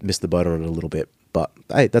 missed the boat on it a little bit, but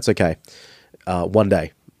hey, that's okay. One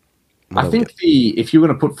day. I think if you're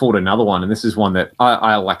going to put forward another one, and this is one that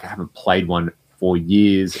I haven't played one for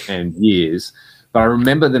years and years, but I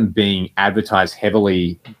remember them being advertised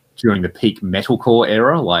heavily during the peak metalcore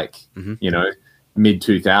era, like, mid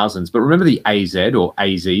 2000s. But remember the AZ or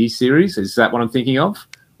AZ series? Is that what I'm thinking of?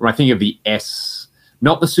 Or I think of the S,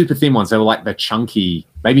 not the super thin ones. They were like the chunky,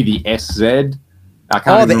 maybe the SZ.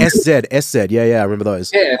 The SZ. Yeah, I remember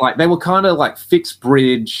those. Yeah, like they were kind of like fixed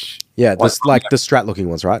bridge. Yeah, like the Strat looking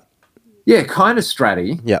ones, right? Yeah, kind of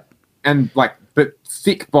Stratty. Yeah. And but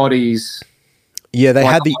thick bodies. Yeah, they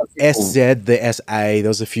had the SZ, the SA. There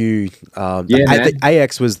was a few. The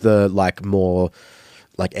AX was the more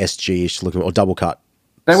like SG-ish looking, or double cut.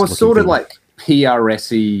 They were sort of like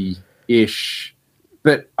PRS-y-ish,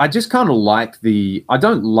 but I just kind of like I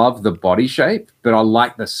don't love the body shape, but I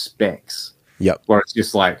like the specs. Yep. Where it's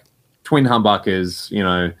just like twin humbuckers,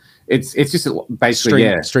 it's just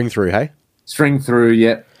basically string through, hey? String through,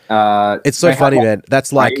 yeah. It's so funny, man.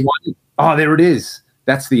 That's like there it is.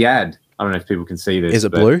 That's the ad. I don't know if people can see this. Is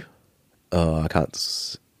it blue? I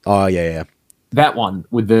can't. Oh yeah. That one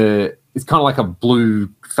with it's kind of like a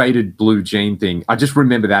faded blue jean thing. I just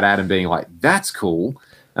remember that ad and being like, that's cool.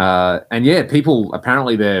 And yeah, people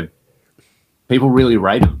really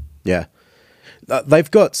rate them. Yeah.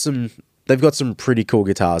 They've got some pretty cool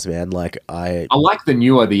guitars, man. Like I like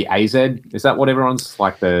the AZ. Is that what everyone's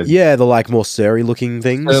like the like more Surrey looking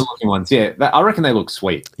things? Surrey looking ones, yeah. I reckon they look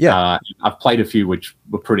sweet. Yeah. I've played a few which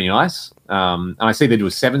were pretty nice. And I see they do a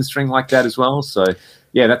 7-string like that as well. So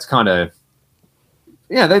yeah, that's kind of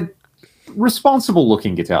they're responsible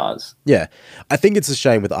looking guitars. Yeah. I think it's a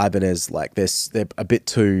shame with Ibanez, like they're a bit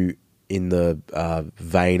too in the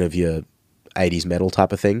vein of your 80s metal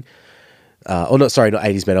type of thing. Not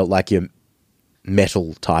 80s metal, like your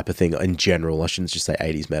metal type of thing in general. I shouldn't just say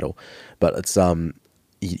 80s metal, but it's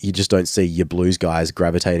you just don't see your blues guys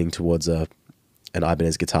gravitating towards an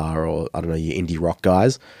Ibanez guitar, or I don't know, your indie rock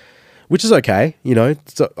guys, which is okay. You know,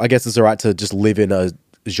 so I guess it's all right to just live in a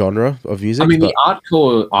genre of music. I mean, the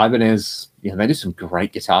hardcore Ibanez, they do some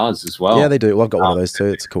great guitars as well. Yeah, they do. Well, I've got one of those too.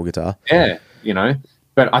 It's a cool guitar. Yeah,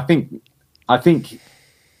 but I think,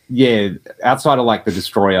 yeah, outside of like the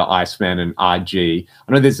Destroyer, Iceman, and RG,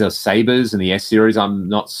 I know there's the Sabres and the S series. I'm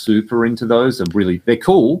not super into those. They're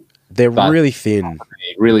cool. They're really thin.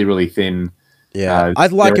 Really, really thin. Yeah,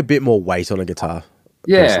 I'd like a bit more weight on a guitar.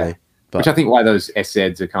 Yeah, which I think why those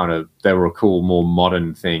SZs are they were a cool, more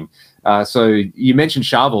modern thing. So you mentioned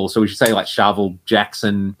Charvel, so we should say like Charvel,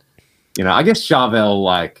 Jackson. I guess Charvel,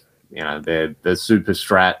 like, they're the super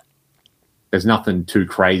Strat. There's nothing too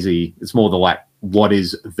crazy. It's more what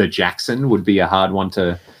is the Jackson would be a hard one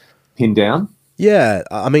to pin down. Yeah,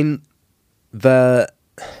 I mean,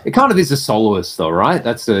 it kind of is a soloist though, right?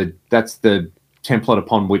 That's the template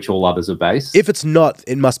upon which all others are based. If it's not,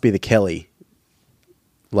 it must be the Kelly.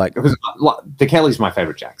 Because the Kelly's my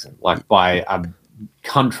favorite Jackson, like by a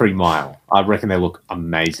country mile. I reckon they look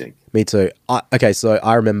amazing. Me too. Okay, so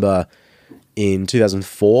I remember in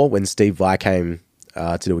 2004 when Steve Vai came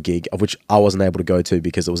to do a gig, of which I wasn't able to go to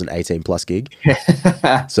because it was an 18+ gig.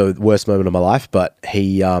 So worst moment of my life. But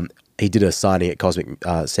he did a signing at Cosmic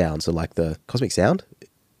Sound. So like the Cosmic Sound.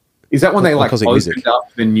 Is that when they like Cosmic opened Music.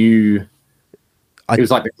 up the new? It was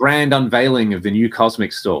like the grand unveiling of the new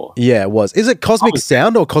Cosmic store. Yeah, it was. Is it Cosmic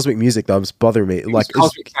Sound or Cosmic Music that was bothering me? Like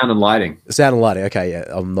Cosmic Sound and Lighting. Sound and Lighting. Okay, yeah,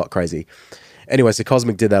 I'm not crazy. Anyway, so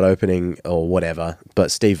Cosmic did that opening or whatever, but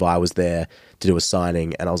Steve Vai was there to do a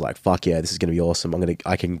signing, and I was like, "Fuck yeah, this is gonna be awesome!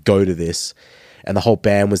 I can go to this," and the whole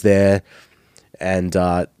band was there, and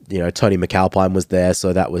Tony McAlpine was there,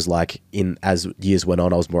 so that was like as years went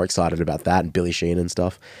on, I was more excited about that, and Billy Sheehan and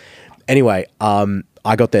stuff. Anyway,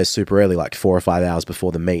 I got there super early, like 4 or 5 hours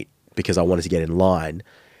before the meet, because I wanted to get in line.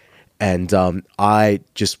 And I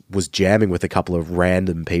just was jamming with a couple of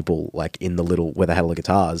random people, like in the little, where they had all the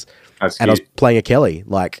guitars. That's and cute. I was playing a Kelly,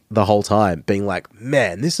 like the whole time, being like,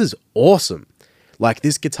 man, this is awesome. Like,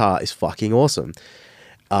 this guitar is fucking awesome.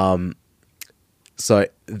 So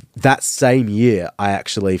that same year, I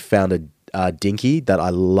actually found a Dinky that I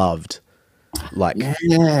loved. Like,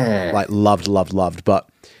 like loved. But,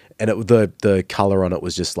 and the color on it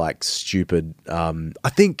was just like stupid. I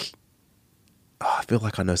think, I feel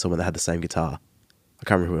like I know someone that had the same guitar. I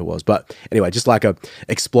can't remember who it was, but anyway, just like a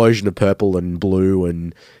explosion of purple and blue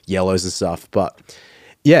and yellows and stuff. But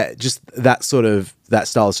yeah, just that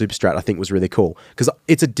style of Super Strat I think was really cool, because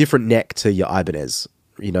it's a different neck to your Ibanez.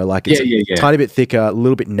 Like it's a tiny bit thicker, a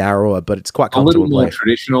little bit narrower, but it's quite comfortable. A little more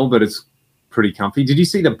traditional, but it's pretty comfy. Did you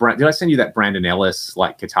see did I send you that Brandon Ellis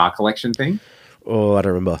like guitar collection thing? Oh, I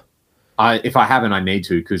don't remember. If I haven't, I need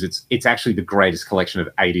to, because it's actually the greatest collection of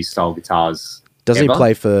 80s style guitars. Doesn't ever. he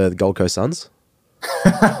play for the Gold Coast Suns?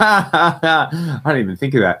 I didn't even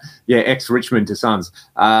think of that. Yeah, ex-Richmond to Suns.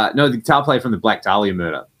 No, the guitar player from the Black Dahlia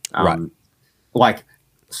murder. Right. Like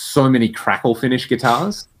so many crackle finish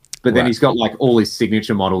guitars, but then he's got like all his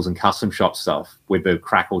signature models and custom shop stuff with the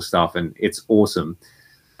crackle stuff, and it's awesome.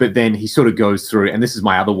 But then he sort of goes through, and this is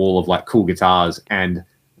my other wall of like cool guitars, and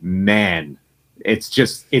man,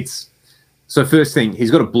 so first thing, he's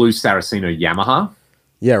got a blue Saraceno Yamaha.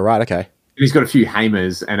 Yeah, right, okay. He's got a few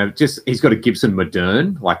Hamers, and he's got a Gibson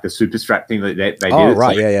Moderne, like the Super Strat thing that they did. Oh,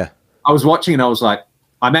 right, yeah. I was watching and I was like,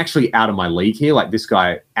 I'm actually out of my league here. Like, this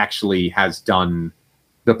guy actually has done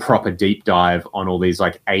the proper deep dive on all these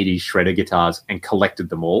like 80s shredder guitars and collected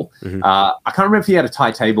them all. Mm-hmm. I can't remember if he had a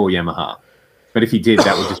Thai Table Yamaha, but if he did,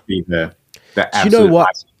 that would just be the absolute. You know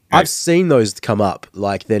what? I've seen those come up.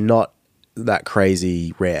 Like, they're not that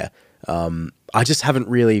crazy rare. I just haven't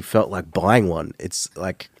really felt like buying one. It's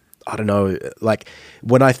like, I don't know, like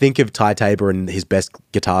when I think of Ty Tabor and his best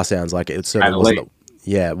guitar sounds, like it certainly wasn't.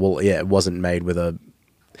 It wasn't made with a.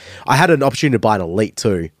 I had an opportunity to buy an Elite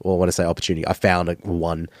too. Well, when I say opportunity, I found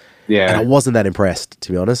one. Yeah, and I wasn't that impressed,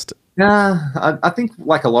 to be honest. Yeah, I think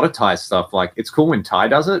like a lot of Ty stuff, like it's cool when Ty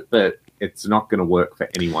does it, but it's not going to work for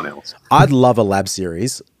anyone else. I'd love a Lab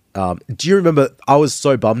series. Do you remember? I was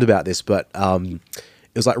so bummed about this, but it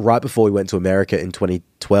was like right before we went to America in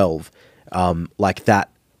 2012. Like that.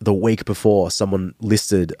 The week before, someone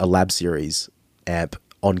listed a Lab Series amp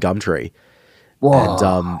on Gumtree.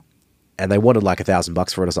 Whoa. And they wanted like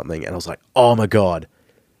 $1,000 for it or something. And I was like, oh my God.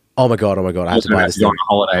 I have to buy this thing. On a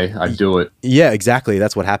holiday, I'd do it. Yeah, exactly.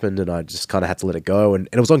 That's what happened. And I just kind of had to let it go. And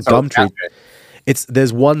it was on Gumtree.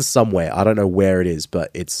 There's one somewhere. I don't know where it is, but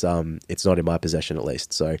it's not in my possession at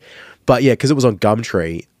least. So, but yeah, because it was on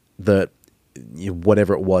Gumtree,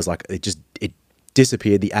 whatever it was, like it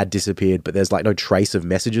disappeared. The ad disappeared, but there's like no trace of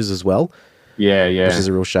messages as well. Yeah, which is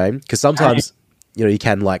a real shame because sometimes you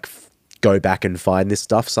can like go back and find this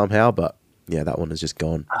stuff somehow, but yeah, that one is just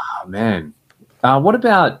gone. Oh man, what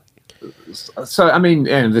about? So I mean,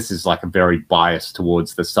 and this is like a very bias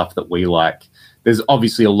towards the stuff that we like. There's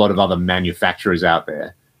obviously a lot of other manufacturers out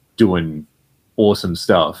there doing awesome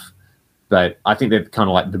stuff, but I think they're kind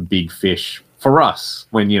of like the big fish for us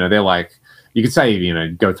when they're like, you could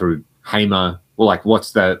say go through Hamer. Well, like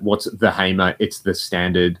what's the Hamer? It's the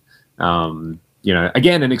standard.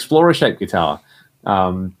 Again, an explorer shaped guitar,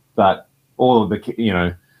 but all of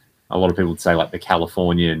the a lot of people would say like the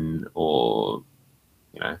Californian or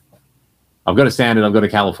I've got a standard, I've got a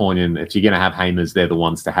Californian. If you're going to have Hamers, they're the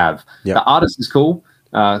ones to have. Yep. The Artist is cool,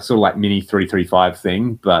 sort of like mini 335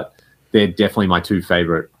 thing, but they're definitely my two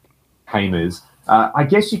favorite Hamers. I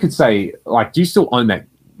guess you could say, like, do you still own that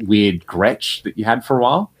weird Gretsch that you had for a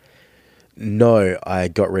while? No, I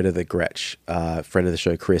got rid of the Gretsch. Friend of the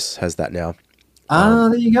show, Chris, has that now.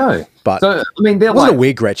 There you go. But so, I mean, it wasn't a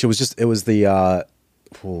weird Gretsch. It was the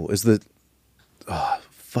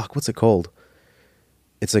what's it called?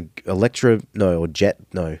 It's a Duo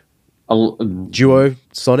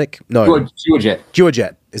Sonic? No.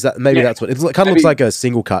 Duojet. Is that that's what it kind of looks like a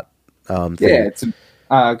single cut thing. Yeah, it's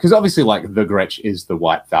because obviously like the Gretsch is the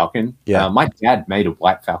White Falcon. Yeah. My dad made a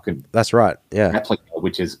White Falcon. That's right. Yeah. Replica,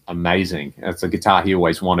 which is amazing. It's a guitar he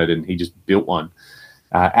always wanted and he just built one.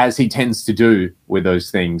 As he tends to do with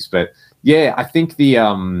those things. But yeah, I think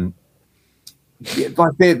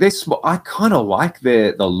like they're I kind of like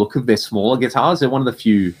the look of their smaller guitars. They're one of the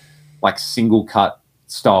few like single cut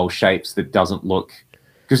style shapes that doesn't look,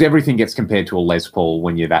 because everything gets compared to a Les Paul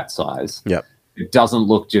when you're that size. Yep. It doesn't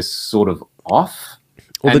look just sort of off.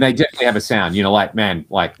 Well, and they definitely have a sound, like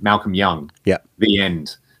Malcolm Young. Yeah. The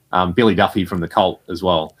End. Billy Duffy from the Cult as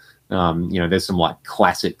well. There's some like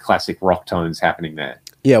classic rock tones happening there.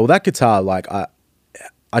 Yeah, well that guitar, like I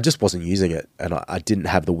just wasn't using it, and I didn't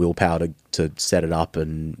have the willpower to set it up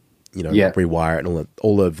and rewire it and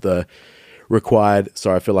all of the required.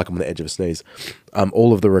 Sorry, I feel like I'm on the edge of a sneeze.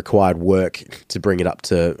 All of the required work to bring it up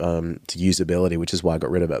to usability, which is why I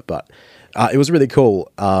got rid of it. But it was really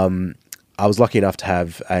cool. I was lucky enough to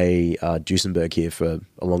have a Duesenberg here for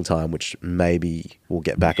a long time, which maybe we'll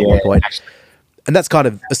get back at one point. And that's kind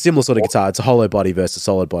of a similar sort of guitar. It's a hollow body versus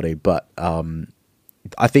solid body, but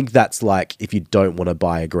I think that's like if you don't want to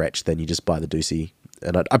buy a Gretsch, then you just buy the Ducey.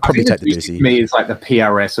 And I'd probably take the Ducey. To me, it's like the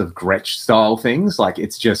PRS of Gretsch style things. Like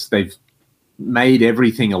it's just they've made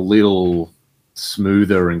everything a little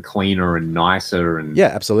smoother and cleaner and nicer. And yeah,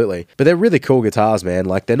 absolutely. But they're really cool guitars, man.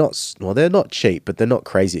 Like they're not cheap, but they're not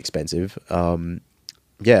crazy expensive. I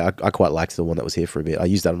quite liked the one that was here for a bit. I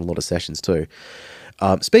used that on a lot of sessions too.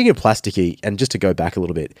 Speaking of plasticky, and just to go back a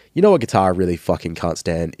little bit, what guitar I really fucking can't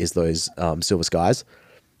stand is those Silver Skies,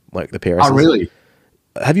 like the PRS. Oh, really?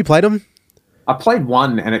 Have you played them? I played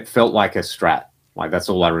one, and it felt like a Strat. Like that's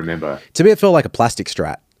all I remember. To me, it felt like a plastic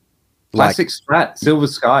Strat. Strat, Silver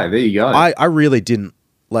Sky. There you go. I really didn't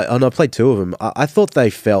like. And I played two of them. I thought they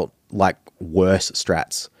felt like worse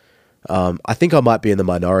Strats. I think I might be in the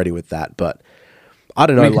minority with that, but I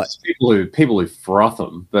don't know. Like people who froth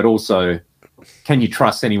them, but also. Can you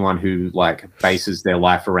trust anyone who like bases their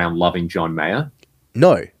life around loving John Mayer?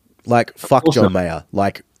 No, like fuck John Mayer.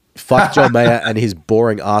 Like fuck John Mayer and his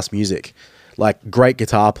boring ass music. Like great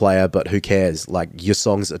guitar player, but who cares? Like your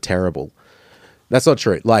songs are terrible. That's not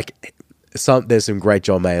true. Like there's some great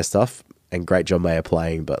John Mayer stuff and great John Mayer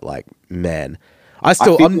playing, but like man,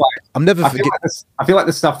 I'm never. I feel like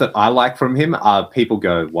the stuff that I like from him, people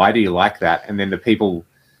go, "Why do you like that?" And then the people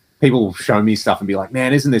show me stuff and be like,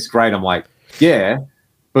 "Man, isn't this great?" I'm like. Yeah,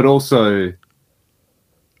 but also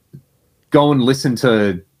go and listen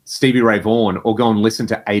to Stevie Ray Vaughan or go and listen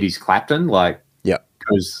to 80s Clapton,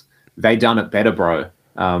 because they done it better, bro.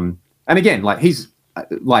 And again, like he's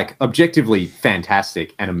like objectively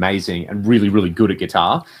fantastic and amazing and really, really good at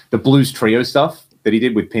guitar. The blues trio stuff that he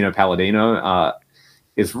did with Pino Palladino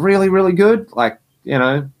is really, really good. Like,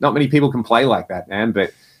 not many people can play like that, man.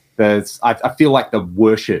 But I feel like the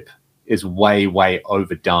worship is way, way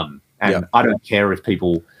overdone. And I don't care if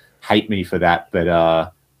people hate me for that, but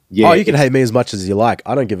you can hate me as much as you like.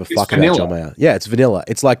 I don't give a fuck about John Mayer. Yeah, it's vanilla.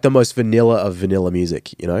 It's like the most vanilla of vanilla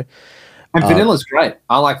music, And vanilla's great.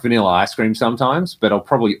 I like vanilla ice cream sometimes, but I'll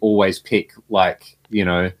probably always pick like,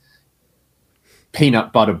 peanut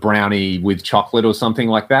butter brownie with chocolate or something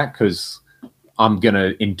like that because I'm going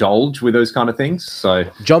to indulge with those kind of things. So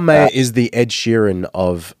John Mayer is the Ed Sheeran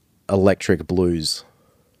of electric blues.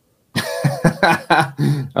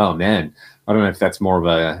 Oh man, I don't know if that's more of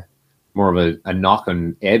a knock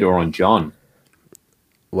on Ed or on John.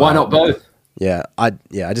 Why not both? Yeah, I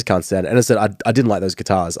just can't stand it. And I said I didn't like those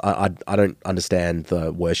guitars. I don't understand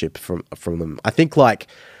the worship from them. I think like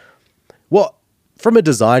what from a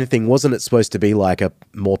design thing, wasn't it supposed to be like a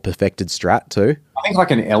more perfected Strat too? I think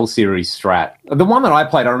like an L series Strat. The one that I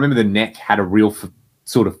played, I remember the neck had a real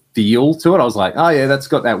sort of feel to it. I was like, oh yeah, that's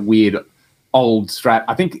got that weird old Strat.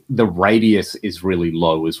 I think the radius is really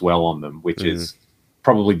low as well on them, which is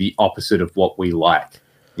probably the opposite of what we like,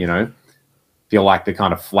 you know? If you like the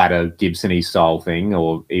kind of flatter Gibson-y style thing,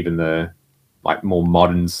 or even the like more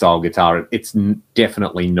modern style guitar, it's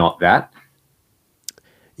definitely not that.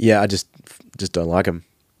 Yeah, I just don't like them.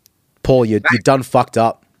 Paul, you're done fucked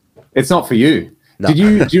up. It's not for you. No. Do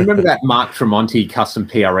you remember that Mark Tremonti custom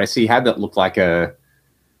PRS he had that looked like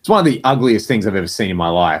it's one of the ugliest things I've ever seen in my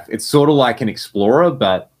life. It's sort of like an Explorer,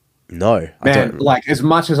 but no, man, like as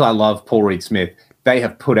much as I love Paul Reed Smith, they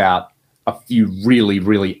have put out a few really,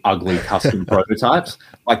 really ugly custom prototypes.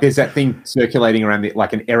 Like there's that thing circulating around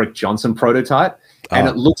like an Eric Johnson prototype, and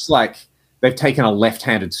it looks like they've taken a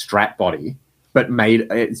left-handed Strat body, but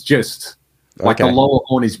it's just like the lower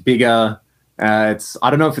horn is bigger. I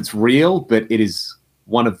don't know if it's real, but it is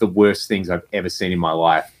one of the worst things I've ever seen in my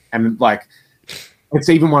life. And like, it's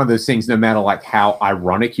even one of those things, no matter like how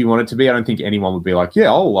ironic you want it to be, I don't think anyone would be like,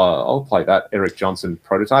 yeah, I'll play that Eric Johnson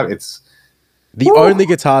prototype. It's the only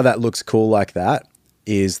guitar that looks cool like that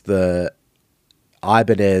is the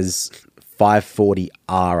Ibanez 540R,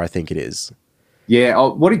 I think it is. Yeah.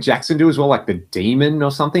 Oh, what did Jackson do as well? Like the Demon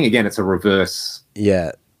or something? Again, it's a reverse.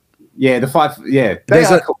 Yeah. Yeah, because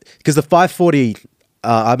the 540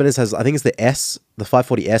 Ibanez has, I think it's the S, the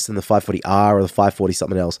 540S and the 540R or the 540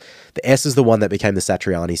 something else. The S is the one that became the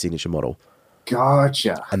Satriani signature model.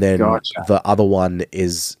 Gotcha. And then the other one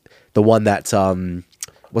is the one that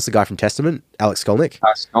what's the guy from Testament? Alex Skolnick.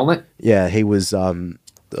 Skolnick. Yeah, he was. I'm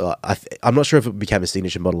not sure if it became a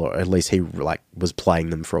signature model, or at least he like was playing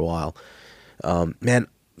them for a while. Man,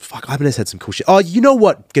 fuck, Ibanez had some cool shit. Oh, you know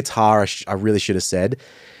what guitar I really should have said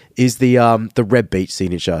is the Reb Beach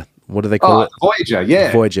signature. What do they call it? Voyager,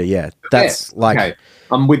 yeah. Voyager, yeah. That's like... Okay,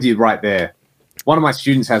 I'm with you right there. One of my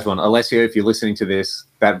students has one. Alessio, if you're listening to this,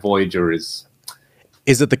 that Voyager is...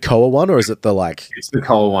 Is it the Koa one, or is it the like... It's the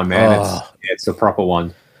Koa one, man. It's the proper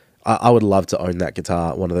one. I would love to own that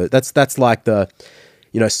guitar. One of those. That's like the...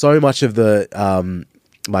 You know, so much of the...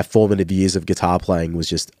 my formative years of guitar playing was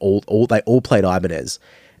just... They all played Ibanez.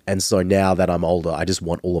 And so now that I'm older, I just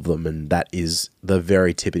want all of them, and that is the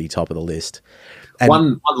very tippity top of the list. And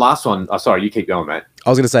one last one. Oh, sorry, you keep going, mate. I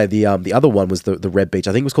was going to say the other one was the Red Beach.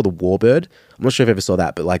 I think it was called the Warbird. I'm not sure if you ever saw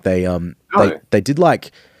that, but like they did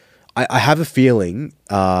like I have a feeling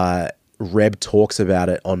Reb talks about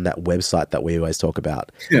it on that website that we always talk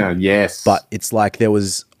about. Yeah, yes, but it's like there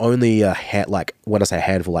was only like when I say a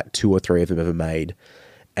handful, like 2 or 3 of them ever made,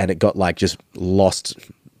 and it got like just lost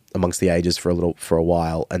amongst the ages for a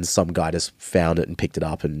while, and some guy just found it and picked it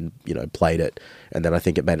up and, you know, played it, and then I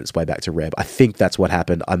think it made its way back to Reb. I think that's what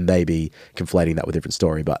happened. I may be conflating that with a different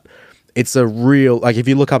story, but it's a real, like, if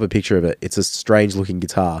you look up a picture of it, it's a strange looking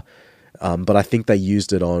guitar, but I think they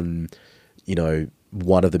used it on, you know,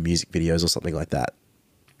 one of the music videos or something like that.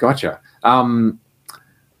 Gotcha. Man,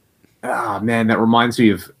 that reminds me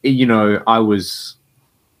of, you know, I was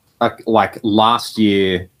like last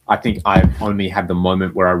year, I think I only had the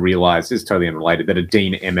moment where I realized, it's totally unrelated, that a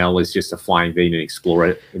Dean ML is just a Flying V and an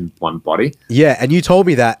Explorer in one body. Yeah, and you told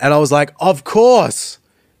me that, and I was like, of course.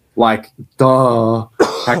 Like, duh.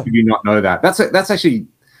 How could you not know that? That's actually,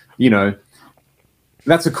 you know,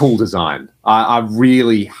 that's a cool design. I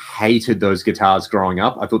really hated those guitars growing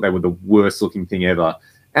up. I thought they were the worst looking thing ever.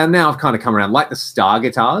 And now I've kind of come around. Like the Star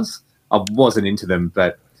guitars, I wasn't into them,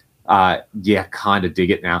 but yeah, kind of dig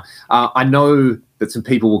it now. I know that some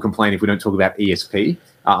people will complain if we don't talk about ESP.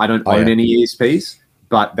 I don't own any ESPs,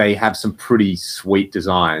 but they have some pretty sweet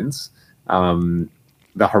designs.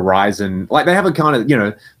 The Horizon, like they have a kind of, you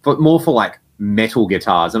know, but more for like metal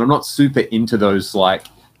guitars. And I'm not super into those like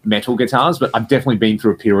metal guitars, but I've definitely been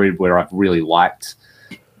through a period where I've really liked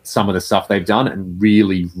some of the stuff they've done and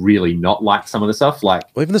really, really not liked some of the stuff. Like,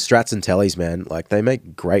 well, even the Strats and Tellys, man, like they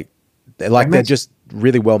make great, they're just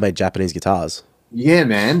really well made Japanese guitars. Yeah,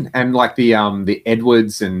 man. And like the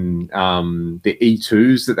Edwards and the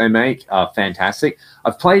E2s that they make are fantastic.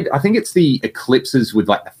 I've played, I think it's the Eclipses with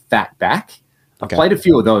like the fat back. I've played a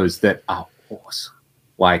few of those that are awesome.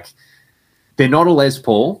 Like, they're not a Les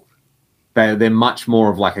Paul. They're much more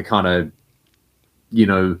of like a kind of, you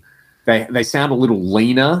know, they sound a little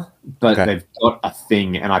leaner, but they've got a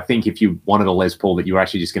thing. And I think if you wanted a Les Paul that you were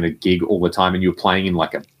actually just going to gig all the time and you were playing in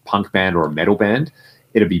like a punk band or a metal band,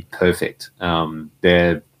 it'd be perfect.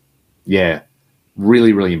 They're, yeah,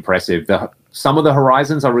 really, really impressive. Some of the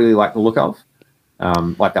Horizons I really like the look of.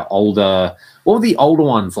 Like the older, all the older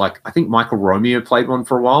ones, like I think Michael Romeo played one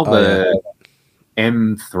for a while,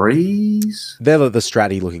 M3s. They're the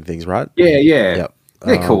Stratty looking things, right? Yeah. Yep.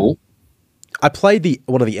 They're cool. I played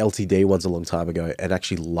one of the LTD ones a long time ago and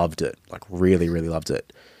actually loved it. Like really, really loved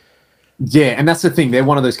it. Yeah, and that's the thing. They're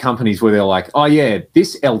one of those companies where they're like, oh, yeah,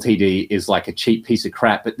 this LTD is like a cheap piece of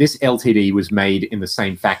crap, but this LTD was made in the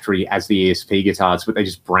same factory as the ESP guitars, but they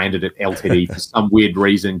just branded it LTD for some weird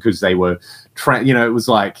reason because they were, it was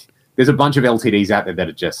like, there's a bunch of LTDs out there that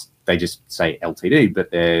they just say LTD,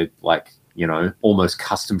 but they're like, almost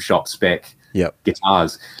custom shop spec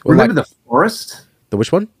guitars. Well, remember the Forest? The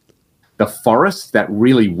which one? The Forest, that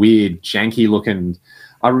really weird, janky looking.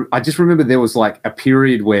 I just remember there was like a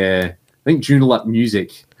period where I think Joondalup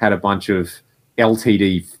Music had a bunch of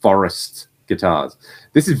LTD Forest guitars.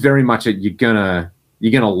 This is very much you're gonna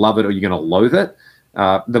love it or you're gonna loathe it.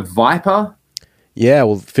 The Viper. Yeah,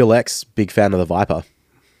 well, Phil X, big fan of the Viper.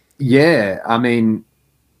 Yeah, I mean,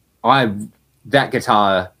 that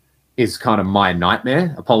guitar is kind of my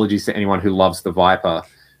nightmare. Apologies to anyone who loves the Viper.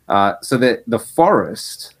 So the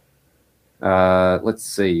Forest. Let's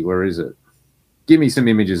see, where is it? Give me some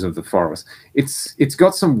images of the Forest. It's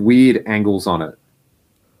got some weird angles on it.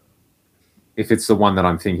 If it's the one that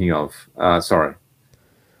I'm thinking of. Sorry.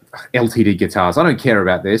 LTD guitars. I don't care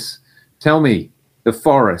about this. Tell me the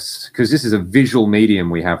Forest, because this is a visual medium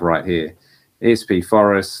we have right here. ESP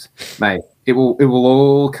Forest. Mate, it will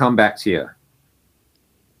all come back to you.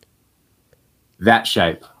 That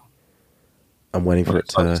shape. I'm waiting for it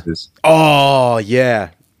to... Oh, yeah.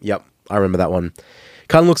 Yep. I remember that one.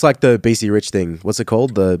 Kind of looks like the BC Rich thing. What's it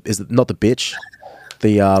called? Is it not the Bitch?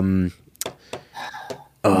 Yeah.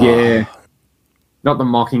 Not the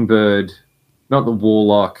Mockingbird. Not the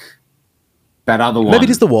Warlock. That other one. Maybe it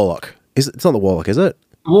is the Warlock. It's not the Warlock, is it?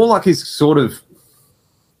 The Warlock is sort of...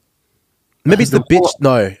 Maybe it's the Bitch.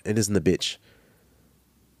 No, it isn't the Bitch.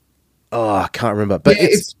 Oh, I can't remember. But yeah,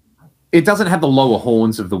 it doesn't have the lower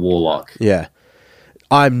horns of the Warlock. Yeah.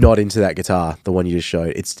 I'm not into that guitar, the one you just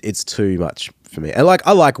showed. It's too much for me. And like,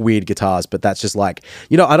 I like weird guitars, but that's just like,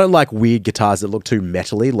 I don't like weird guitars that look too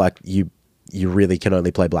metally. Like you really can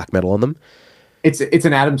only play black metal on them. It's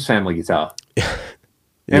an Addams Family guitar.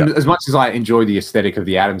 And as much as I enjoy the aesthetic of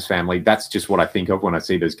the Addams Family, that's just what I think of when I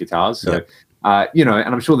see those guitars. So, and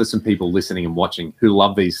I'm sure there's some people listening and watching who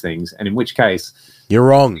love these things. And in which case, you're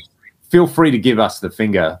wrong. Feel free to give us the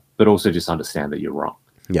finger, but also just understand that you're wrong.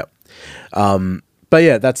 Yep. But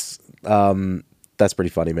yeah, that's pretty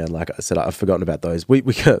funny, man. Like I said, I've forgotten about those. We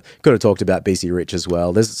could have talked about BC Rich as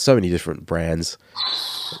well. There's so many different brands.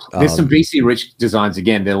 There's some BC Rich designs,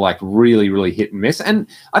 again, they're like really, really hit and miss. And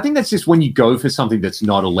I think that's just when you go for something that's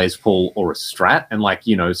not a Les Paul or a Strat. And like,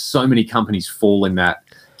 so many companies fall in that.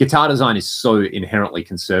 Guitar design is so inherently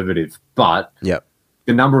conservative, but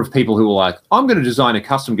the number of people who are like, I'm going to design a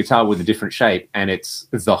custom guitar with a different shape, and it's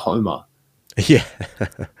the Homer. Yeah.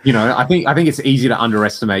 I think it's easy to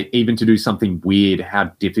underestimate, even to do something weird,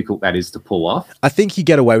 how difficult that is to pull off. I think you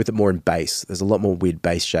get away with it more in bass. There's a lot more weird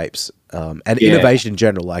bass shapes. And innovation in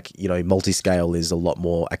general, like, multi-scale is a lot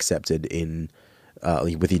more accepted in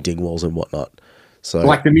with your Dingwalls and whatnot. So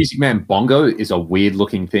like the Music Man bongo is a weird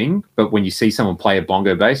looking thing, but when you see someone play a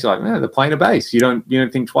bongo bass, you're like, they're playing a bass. You don't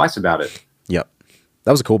think twice about it. Yep.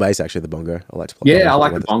 That was a cool bass, actually, the bongo. I like to play. Yeah, I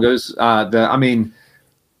like the bongos.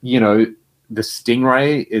 The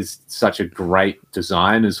Stingray is such a great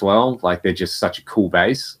design as well. Like, they're just such a cool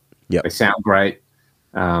bass. Yeah, they sound great.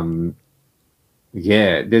 There's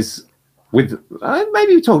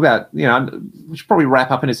maybe we talk about, we should probably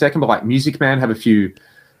wrap up in a second, but like Music Man have a few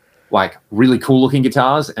like really cool looking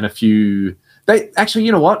guitars and a few. They actually,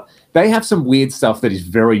 you know what? They have some weird stuff that is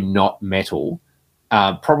very not metal,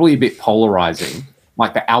 probably a bit polarizing,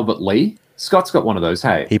 like the Albert Lee. Scott's got one of those.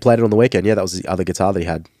 Hey, he played it on the weekend. Yeah, that was the other guitar that he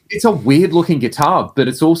had. It's a weird looking guitar, but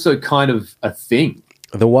it's also kind of a thing.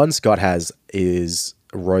 The one Scott has is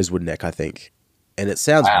a rosewood neck, I think, and it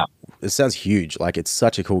sounds huge. Like, it's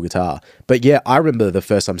such a cool guitar. But yeah, I remember the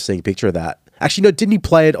first time seeing a picture of that. Actually, no, didn't he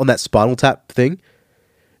play it on that Spinal Tap thing?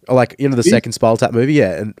 Or like, the second Spinal Tap movie?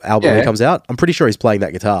 Yeah, and Albert Lee comes out. I'm pretty sure he's playing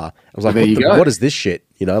that guitar. I was like, what is this shit?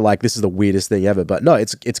 Like, this is the weirdest thing ever. But no,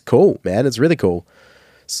 it's cool, man. It's really cool.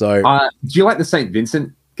 So, do you like the St.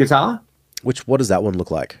 Vincent guitar? What does that one look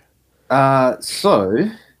like? So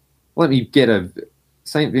let me get a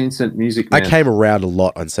St. Vincent Music Man. I came around a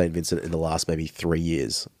lot on St. Vincent in the last maybe 3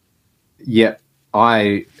 years. Yeah,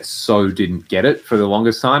 I so didn't get it for the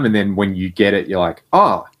longest time. And then when you get it, you're like,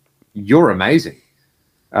 oh, you're amazing.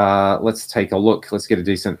 Let's take a look. Let's get a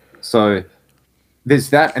decent. So there's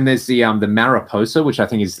that, and there's the Mariposa, which I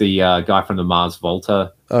think is the guy from the Mars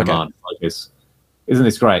Volta Command Focus. Isn't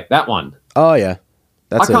this great? That one. Oh yeah,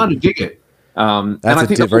 I kind of dig it.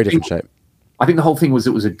 That's a very different shape. I think the whole thing was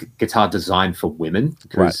it was a guitar designed for women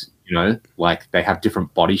because you know, like they have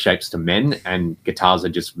different body shapes to men, and guitars are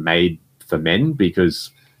just made for men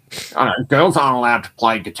because I don't know, girls aren't allowed to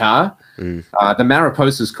play guitar. The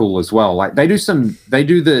Mariposa is cool as well. Like they do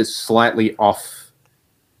the slightly off.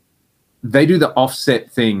 They do the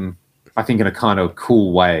offset thing, I think, in a kind of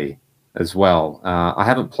cool way as well. I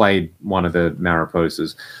haven't played one of the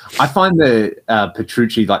Mariposas. I find the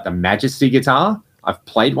Petrucci, like the Majesty guitar, I've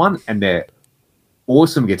played one, and they're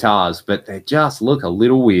awesome guitars, but they just look a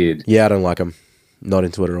little weird. Yeah, I don't like them. Not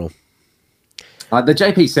into it at all. The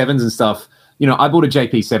JP7s and stuff, you know, I bought a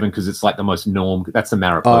JP7 because it's like the most norm. That's the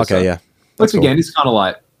Mariposa. Oh, okay, yeah. Once again, it's kind of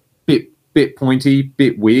like bit pointy,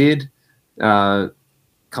 bit weird, kind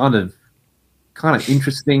of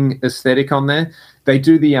interesting aesthetic on there. They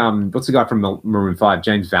do the what's the guy from Maroon 5,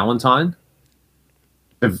 James Valentine?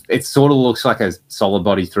 It sort of looks like a solid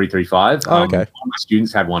body 335. Oh, okay. My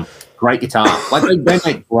students had one. Great guitar. Like they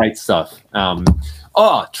make great stuff.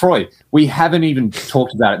 Troy, we haven't even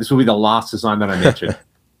talked about it. This will be the last design that I mentioned.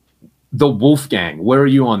 The Wolfgang. Where are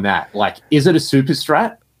you on that? Like, is it a Super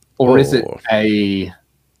Strat or is it a?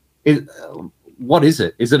 What is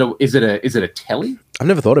it? Is it a Telly? I've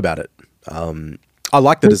never thought about it. I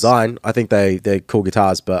like the design. I think they're cool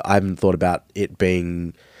guitars, but I haven't thought about it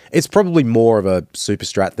being. It's probably more of a Super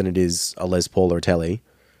Strat than it is a Les Paul or a Telly.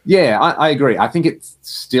 Yeah, I agree. I think it's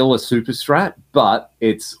still a Super Strat, but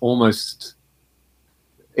it almost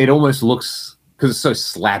looks, because it's so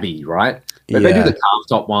slabby, right? But they do the carved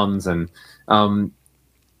top ones, and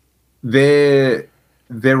they're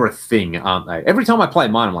a thing, aren't they? Every time I play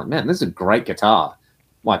mine, I'm like, man, this is a great guitar.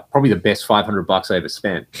 Like probably the best $500 I ever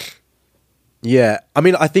spent. Yeah, I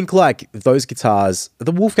mean, I think like those guitars,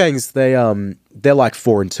 the Wolfgangs, they're like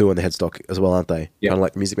 4 and 2 on the headstock as well, aren't they? Yeah. Kind of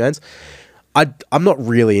like Music Bands. I'm not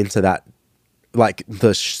really into that, like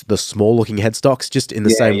the small looking headstocks. Just in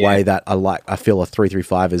the same way that I feel a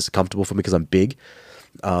 335 is comfortable for me because I'm big.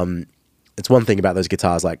 It's one thing about those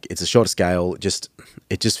guitars, like it's a shorter scale.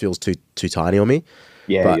 It just feels too tiny on me.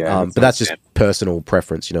 Yeah, but that's just personal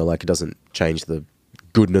preference, you know. Like it doesn't change the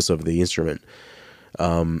goodness of the instrument.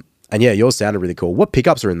 And yeah, yours sounded really cool. What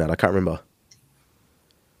pickups are in that? I can't remember.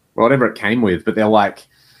 Whatever it came with, but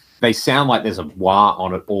they sound like there's a wah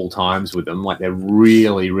on at all times with them. Like they're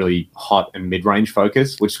really, really hot and mid-range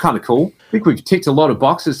focused, which is kind of cool. I think we've ticked a lot of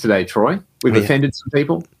boxes today, Troy. We've offended some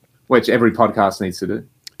people, which every podcast needs to do.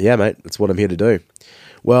 Yeah, mate. That's what I'm here to do.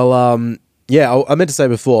 Well, I meant to say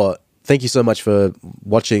before, thank you so much for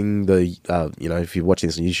watching if you're watching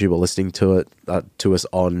this on YouTube or listening to us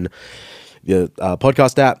on the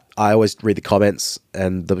podcast app. I always read the comments,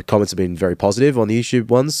 and the comments have been very positive on the YouTube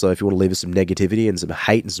ones. So if you want to leave us some negativity and some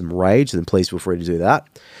hate and some rage, then please feel free to do that.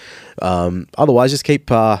 Otherwise, just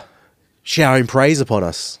keep showering praise upon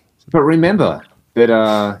us. But remember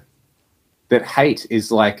that hate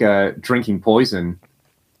is like drinking poison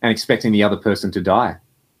and expecting the other person to die.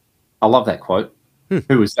 I love that quote.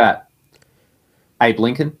 Who was that? Abe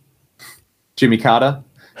Lincoln? Jimmy Carter?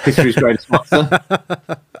 History's greatest monster?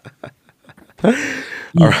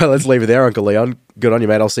 All right, let's leave it there, Uncle Leon. Good on you,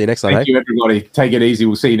 mate. I'll see you next time. Thank you, everybody. Take it easy.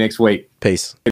 We'll see you next week. Peace.